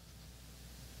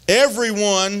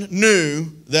 everyone knew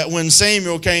that when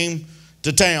Samuel came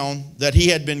to town, that he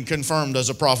had been confirmed as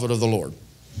a prophet of the Lord.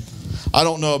 I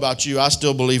don't know about you. I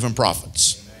still believe in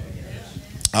prophets.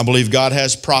 I believe God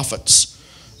has prophets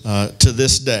to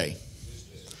this day.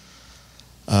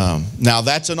 Now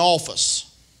that's an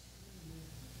office.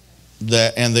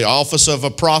 And the office of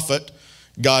a prophet,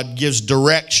 God gives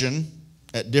direction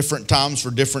at different times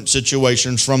for different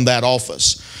situations from that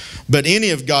office. But any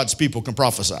of God's people can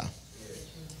prophesy.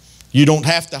 You don't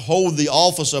have to hold the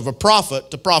office of a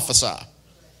prophet to prophesy.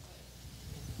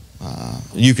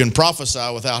 You can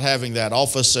prophesy without having that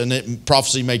office, and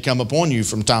prophecy may come upon you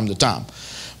from time to time.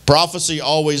 Prophecy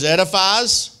always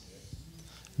edifies,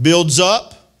 builds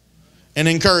up, and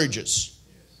encourages.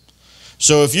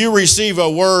 So if you receive a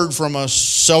word from a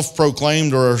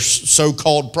self-proclaimed or a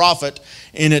so-called prophet,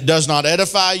 and it does not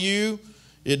edify you,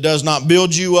 it does not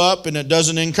build you up, and it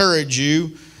doesn't encourage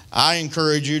you, I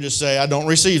encourage you to say, I don't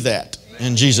receive that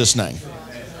in Jesus' name.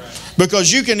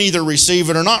 Because you can either receive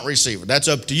it or not receive it. That's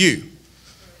up to you.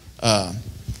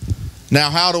 Now,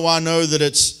 how do I know that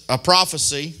it's a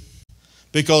prophecy?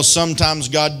 Because sometimes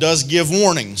God does give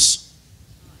warnings.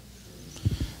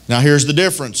 Now, here's the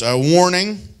difference. A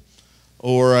warning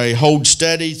or a hold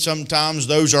steady, sometimes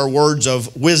those are words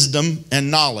of wisdom and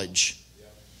knowledge.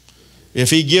 If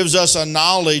He gives us a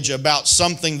knowledge about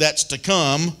something that's to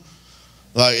come,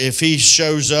 like if He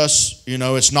shows us,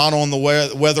 it's not on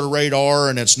the weather radar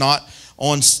and it's not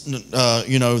on,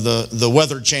 the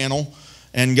Weather Channel,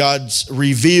 and God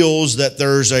reveals that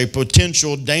there's a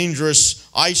potential dangerous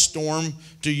ice storm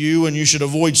to you and you should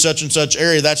avoid such and such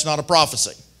area, that's not a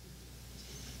prophecy.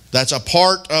 That's a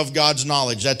part of God's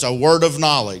knowledge. That's a word of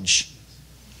knowledge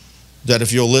that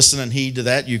if you'll listen and heed to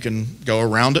that, you can go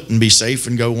around it and be safe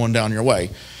and go on down your way.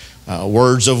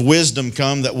 Words of wisdom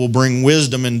come that will bring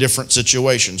wisdom in different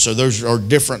situations. So those are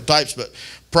different types. But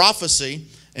prophecy,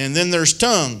 and then there's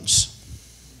tongues.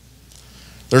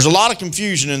 There's a lot of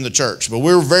confusion in the church, but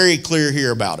we're very clear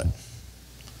here about it.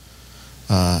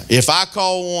 If I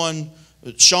call on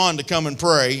Sean to come and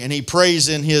pray, and he prays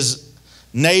in his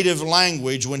native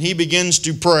language, when he begins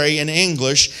to pray in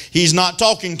English, he's not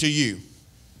talking to you.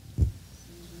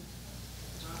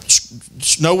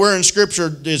 Nowhere in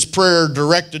Scripture is prayer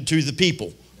directed to the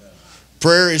people.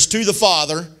 Prayer is to the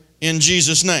Father in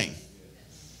Jesus' name.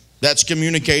 That's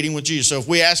communicating with Jesus. So if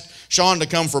we ask Sean to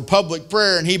come for public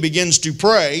prayer and he begins to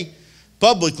pray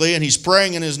publicly and he's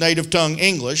praying in his native tongue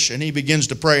English and he begins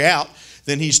to pray out,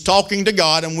 then he's talking to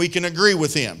God and we can agree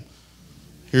with him.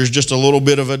 Here's just a little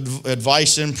bit of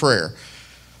advice in prayer.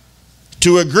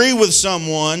 To agree with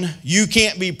someone, you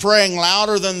can't be praying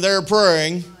louder than they're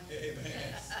praying,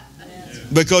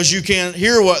 because you can't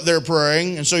hear what they're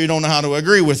praying, and so you don't know how to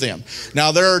agree with them.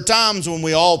 Now, there are times when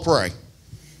we all pray.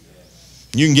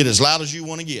 You can get as loud as you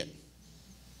want to get.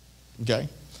 Okay?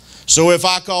 So if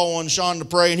I call on Sean to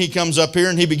pray and he comes up here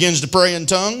and he begins to pray in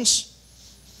tongues,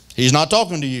 he's not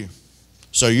talking to you.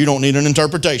 So you don't need an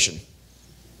interpretation.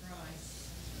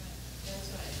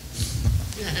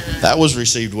 That was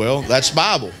received well. That's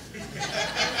Bible.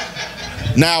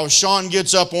 Now, Sean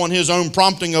gets up on his own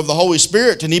prompting of the Holy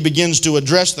Spirit and he begins to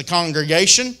address the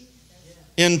congregation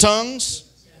in tongues.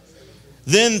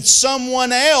 Then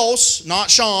someone else,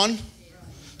 not Sean,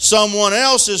 someone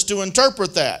else is to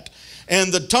interpret that.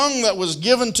 And the tongue that was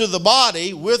given to the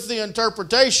body with the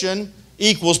interpretation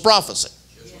equals prophecy.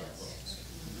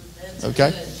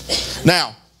 Okay?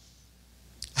 Now,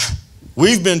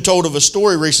 we've been told of a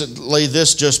story recently,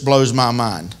 this just blows my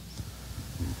mind.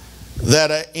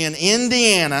 That in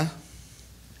Indiana,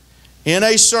 in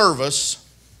a service,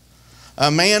 a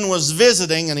man was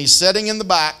visiting and he's sitting in the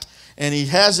back and he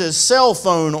has his cell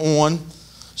phone on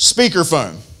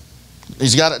speakerphone.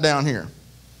 He's got it down here.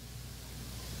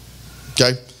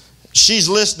 Okay? She's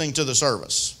listening to the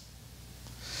service.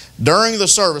 During the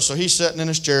service, so he's sitting in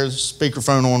his chair,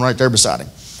 speakerphone on right there beside him.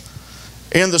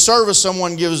 In the service,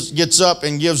 someone gets up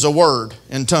and gives a word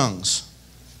in tongues.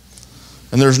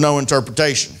 And there's no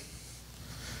interpretation.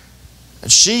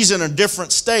 And she's in a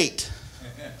different state,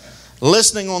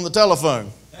 listening on the telephone.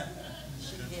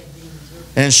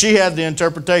 And she had the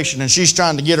interpretation, and she's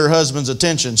trying to get her husband's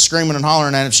attention, screaming and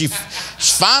hollering at him. She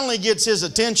finally gets his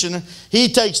attention. He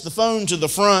takes the phone to the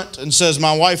front and says,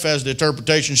 my wife has the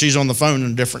interpretation. She's on the phone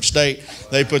in a different state.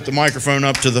 They put the microphone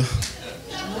up to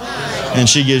and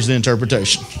she gives the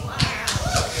interpretation.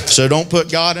 So don't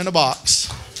put God in a box.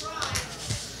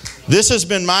 This has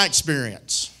been my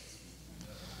experience.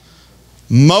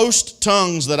 Most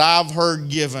tongues that I've heard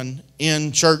given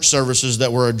in church services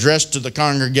that were addressed to the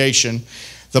congregation,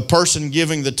 the person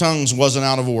giving the tongues wasn't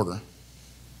out of order.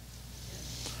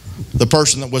 The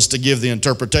person that was to give the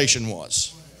interpretation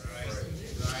was.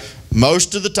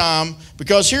 Most of the time,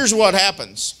 because here's what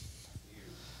happens.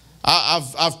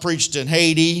 I've preached in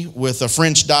Haiti with a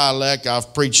French dialect.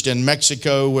 I've preached in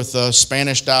Mexico with a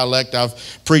Spanish dialect.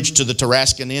 I've preached to the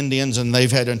Tarascan Indians and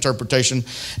they've had interpretation.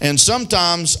 And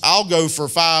sometimes I'll go for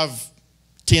 5,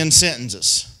 10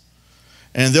 sentences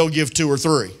and they'll give 2 or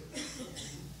 3.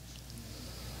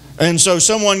 And so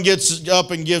someone gets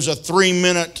up and gives a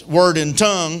 3-minute word in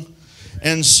tongue,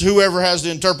 and whoever has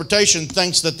the interpretation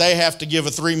thinks that they have to give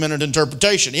a 3-minute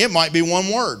interpretation. It might be one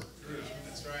word.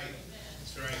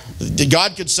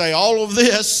 God could say all of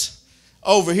this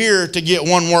over here to get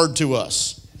one word to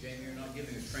us. Jamie, you're not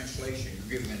giving a translation,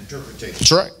 you're giving an interpretation.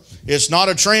 That's right. It's not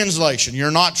a translation.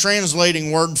 You're not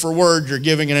translating word for word, you're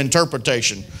giving an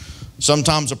interpretation.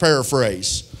 Sometimes a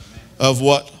paraphrase of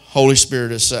what Holy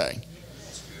Spirit is saying.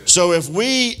 So if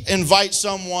we invite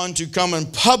someone to come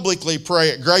and publicly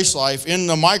pray at Grace Life in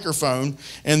the microphone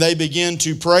and they begin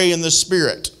to pray in the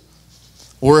Spirit,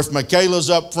 or if Michaela's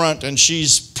up front and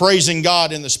she's praising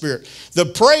God in the Spirit, the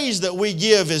praise that we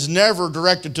give is never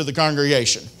directed to the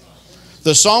congregation.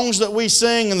 The songs that we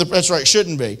sing, that's right,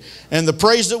 shouldn't be. And the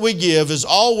praise that we give is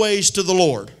always to the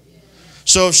Lord.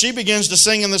 So if she begins to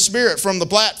sing in the Spirit from the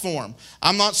platform,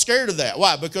 I'm not scared of that.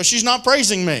 Why? Because she's not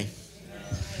praising me.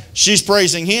 she's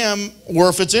praising Him, or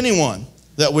if it's anyone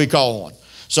that we call on.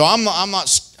 So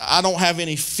I don't have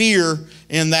any fear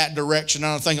in that direction.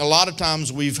 I think a lot of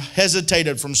times we've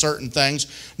hesitated from certain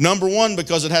things. Number one,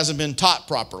 because it hasn't been taught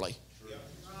properly.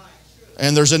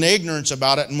 And there's an ignorance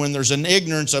about it. And when there's an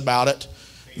ignorance about it,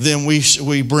 then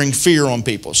we bring fear on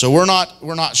people. So we're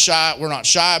not shy. We're not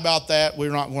shy about that.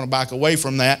 We're not going to back away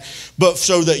from that. But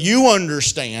so that you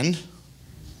understand,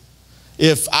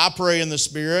 if I pray in the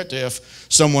Spirit, if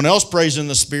someone else prays in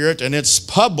the Spirit, and it's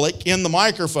public in the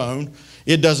microphone,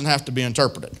 it doesn't have to be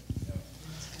interpreted.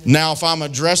 Now, if I'm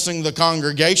addressing the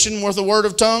congregation with a word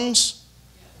of tongues,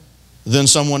 then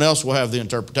someone else will have the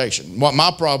interpretation. What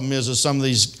my problem is some of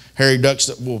these hairy ducks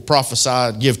that will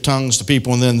prophesy, give tongues to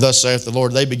people, and then thus saith the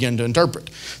Lord, they begin to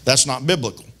interpret. That's not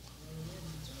biblical.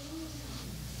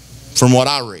 From what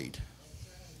I read.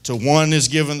 To one is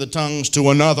given the tongues, to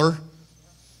another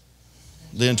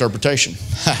the interpretation.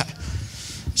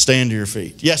 Stand to your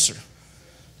feet. Yes, sir.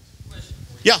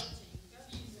 Yeah.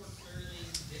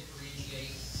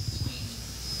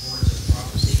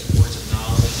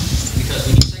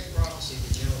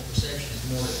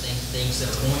 That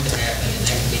are going to happen, and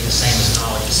that can be the same as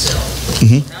knowledge itself.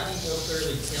 Mm-hmm. How do you more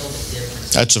clearly tell the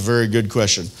difference? That's a very good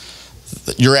question.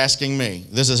 You're asking me.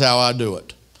 This is how I do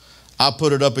it. I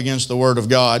put it up against the Word of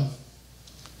God,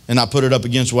 and I put it up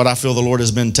against what I feel the Lord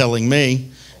has been telling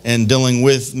me and dealing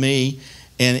with me.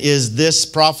 And is this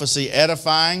prophecy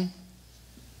edifying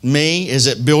me? Is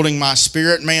it building my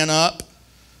spirit man up?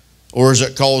 Or is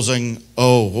it causing,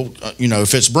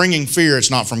 if it's bringing fear,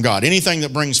 it's not from God. Anything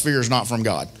that brings fear is not from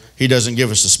God. He doesn't give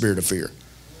us the spirit of fear.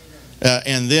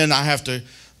 And then I have to,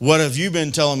 what have you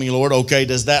been telling me, Lord? Okay,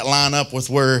 does that line up with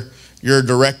where you're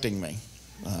directing me?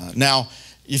 Now,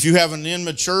 if you have an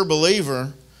immature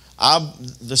believer,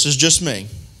 this is just me.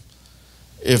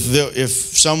 If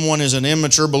someone is an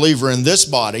immature believer in this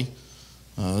body,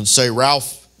 say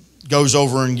Ralph goes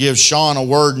over and gives Sean a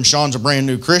word, and Sean's a brand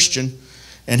new Christian,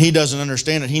 and he doesn't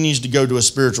understand it, he needs to go to a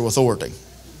spiritual authority.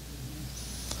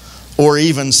 Or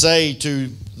even say to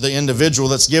the individual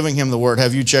that's giving him the word,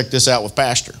 have you checked this out with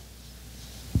pastor?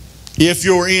 If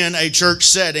you're in a church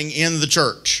setting in the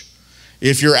church.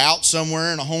 If you're out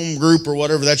somewhere in a home group or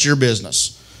whatever, that's your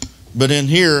business. But in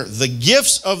here, the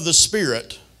gifts of the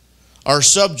Spirit are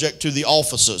subject to the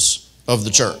offices of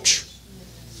the church.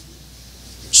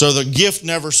 So the gift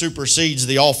never supersedes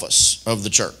the office of the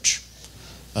church.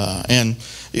 And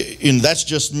that's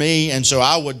just me, and so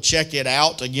I would check it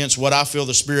out against what I feel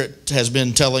the Spirit has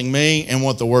been telling me and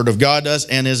what the Word of God does,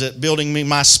 and is it building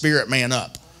my spirit man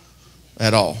up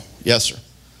at all? Yes, sir.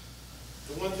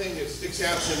 The one thing that sticks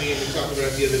out to me, and we talked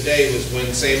about it the other day, was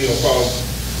when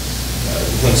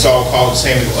Saul called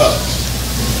Samuel up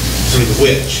through the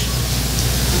witch.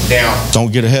 Now,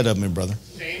 don't get ahead of me, brother.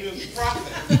 Samuel's a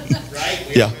prophet, right?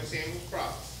 Yeah. Samuel's a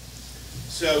prophet.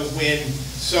 So when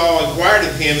Saul inquired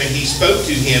of him and he spoke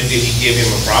to him, did he give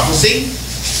him a prophecy?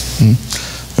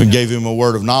 He gave him a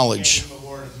word of knowledge. Gave him a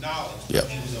word of knowledge. Yep.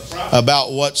 He was a prophet.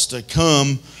 About what's to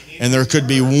come, and there could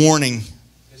be warning.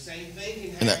 The same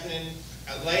thing can happen.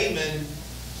 A layman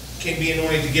can be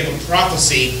anointed to give a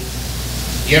prophecy.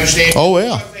 You understand? Oh,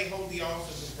 yeah. Because they hold the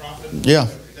office of prophet. Yeah.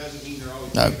 It doesn't mean they're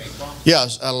always going to make prophecies.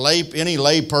 Yes, any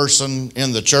lay person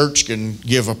in the church can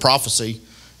give a prophecy,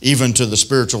 even to the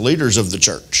spiritual leaders of the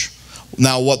church.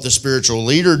 Now, what the spiritual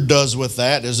leader does with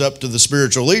that is up to the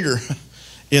spiritual leader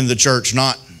in the church,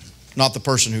 not the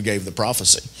person who gave the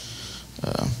prophecy.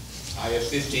 I have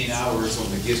 15 hours on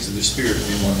the gifts of the Spirit if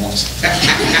anyone wants.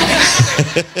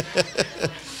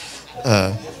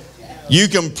 You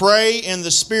can pray in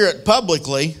the Spirit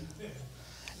publicly,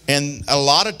 and a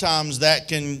lot of times that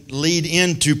can lead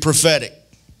into prophetic.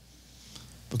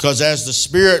 Because as the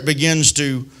Spirit begins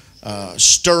to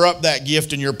stir up that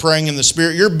gift and you're praying in the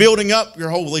Spirit, you're building up your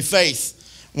holy faith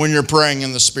when you're praying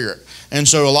in the Spirit. And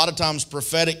so a lot of times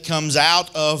prophetic comes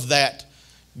out of that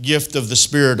gift of the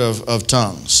Spirit of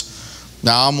tongues.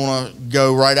 Now I'm going to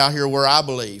go right out here where I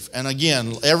believe. And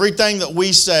again, everything that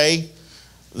we say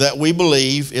that we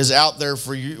believe is out there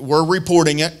for you. We're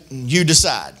reporting it. You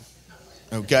decide.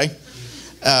 Okay?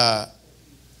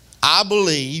 I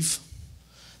believe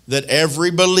that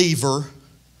every believer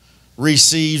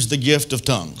receives the gift of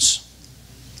tongues.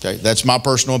 Okay, that's my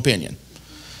personal opinion.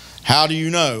 How do you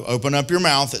know? Open up your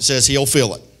mouth. It says he'll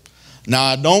fill it. Now,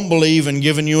 I don't believe in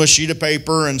giving you a sheet of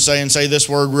paper and say this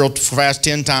word real fast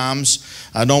 10 times.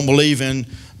 I don't believe in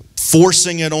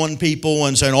forcing it on people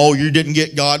and saying, oh, you didn't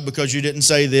get God because you didn't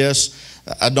say this.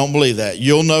 I don't believe that.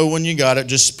 You'll know when you got it.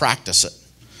 Just practice it.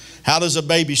 How does a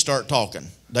baby start talking?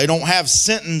 They don't have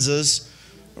sentences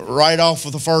right off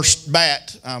of the first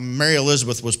bat. Mary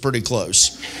Elizabeth was pretty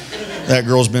close. That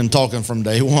girl's been talking from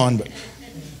day one. But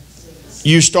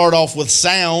you start off with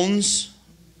sounds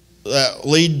that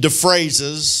lead to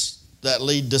phrases that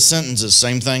lead to sentences.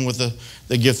 Same thing with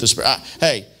the gift of the Spirit.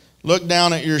 Hey, look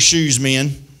down at your shoes,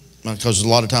 men, because a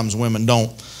lot of times women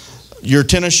don't. Your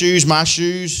tennis shoes, my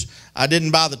shoes, I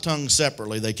didn't buy the tongues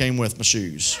separately. They came with my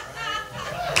shoes.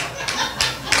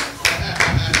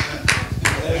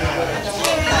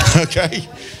 Okay.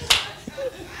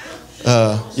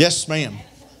 Yes, ma'am.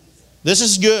 This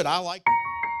is good. I like it.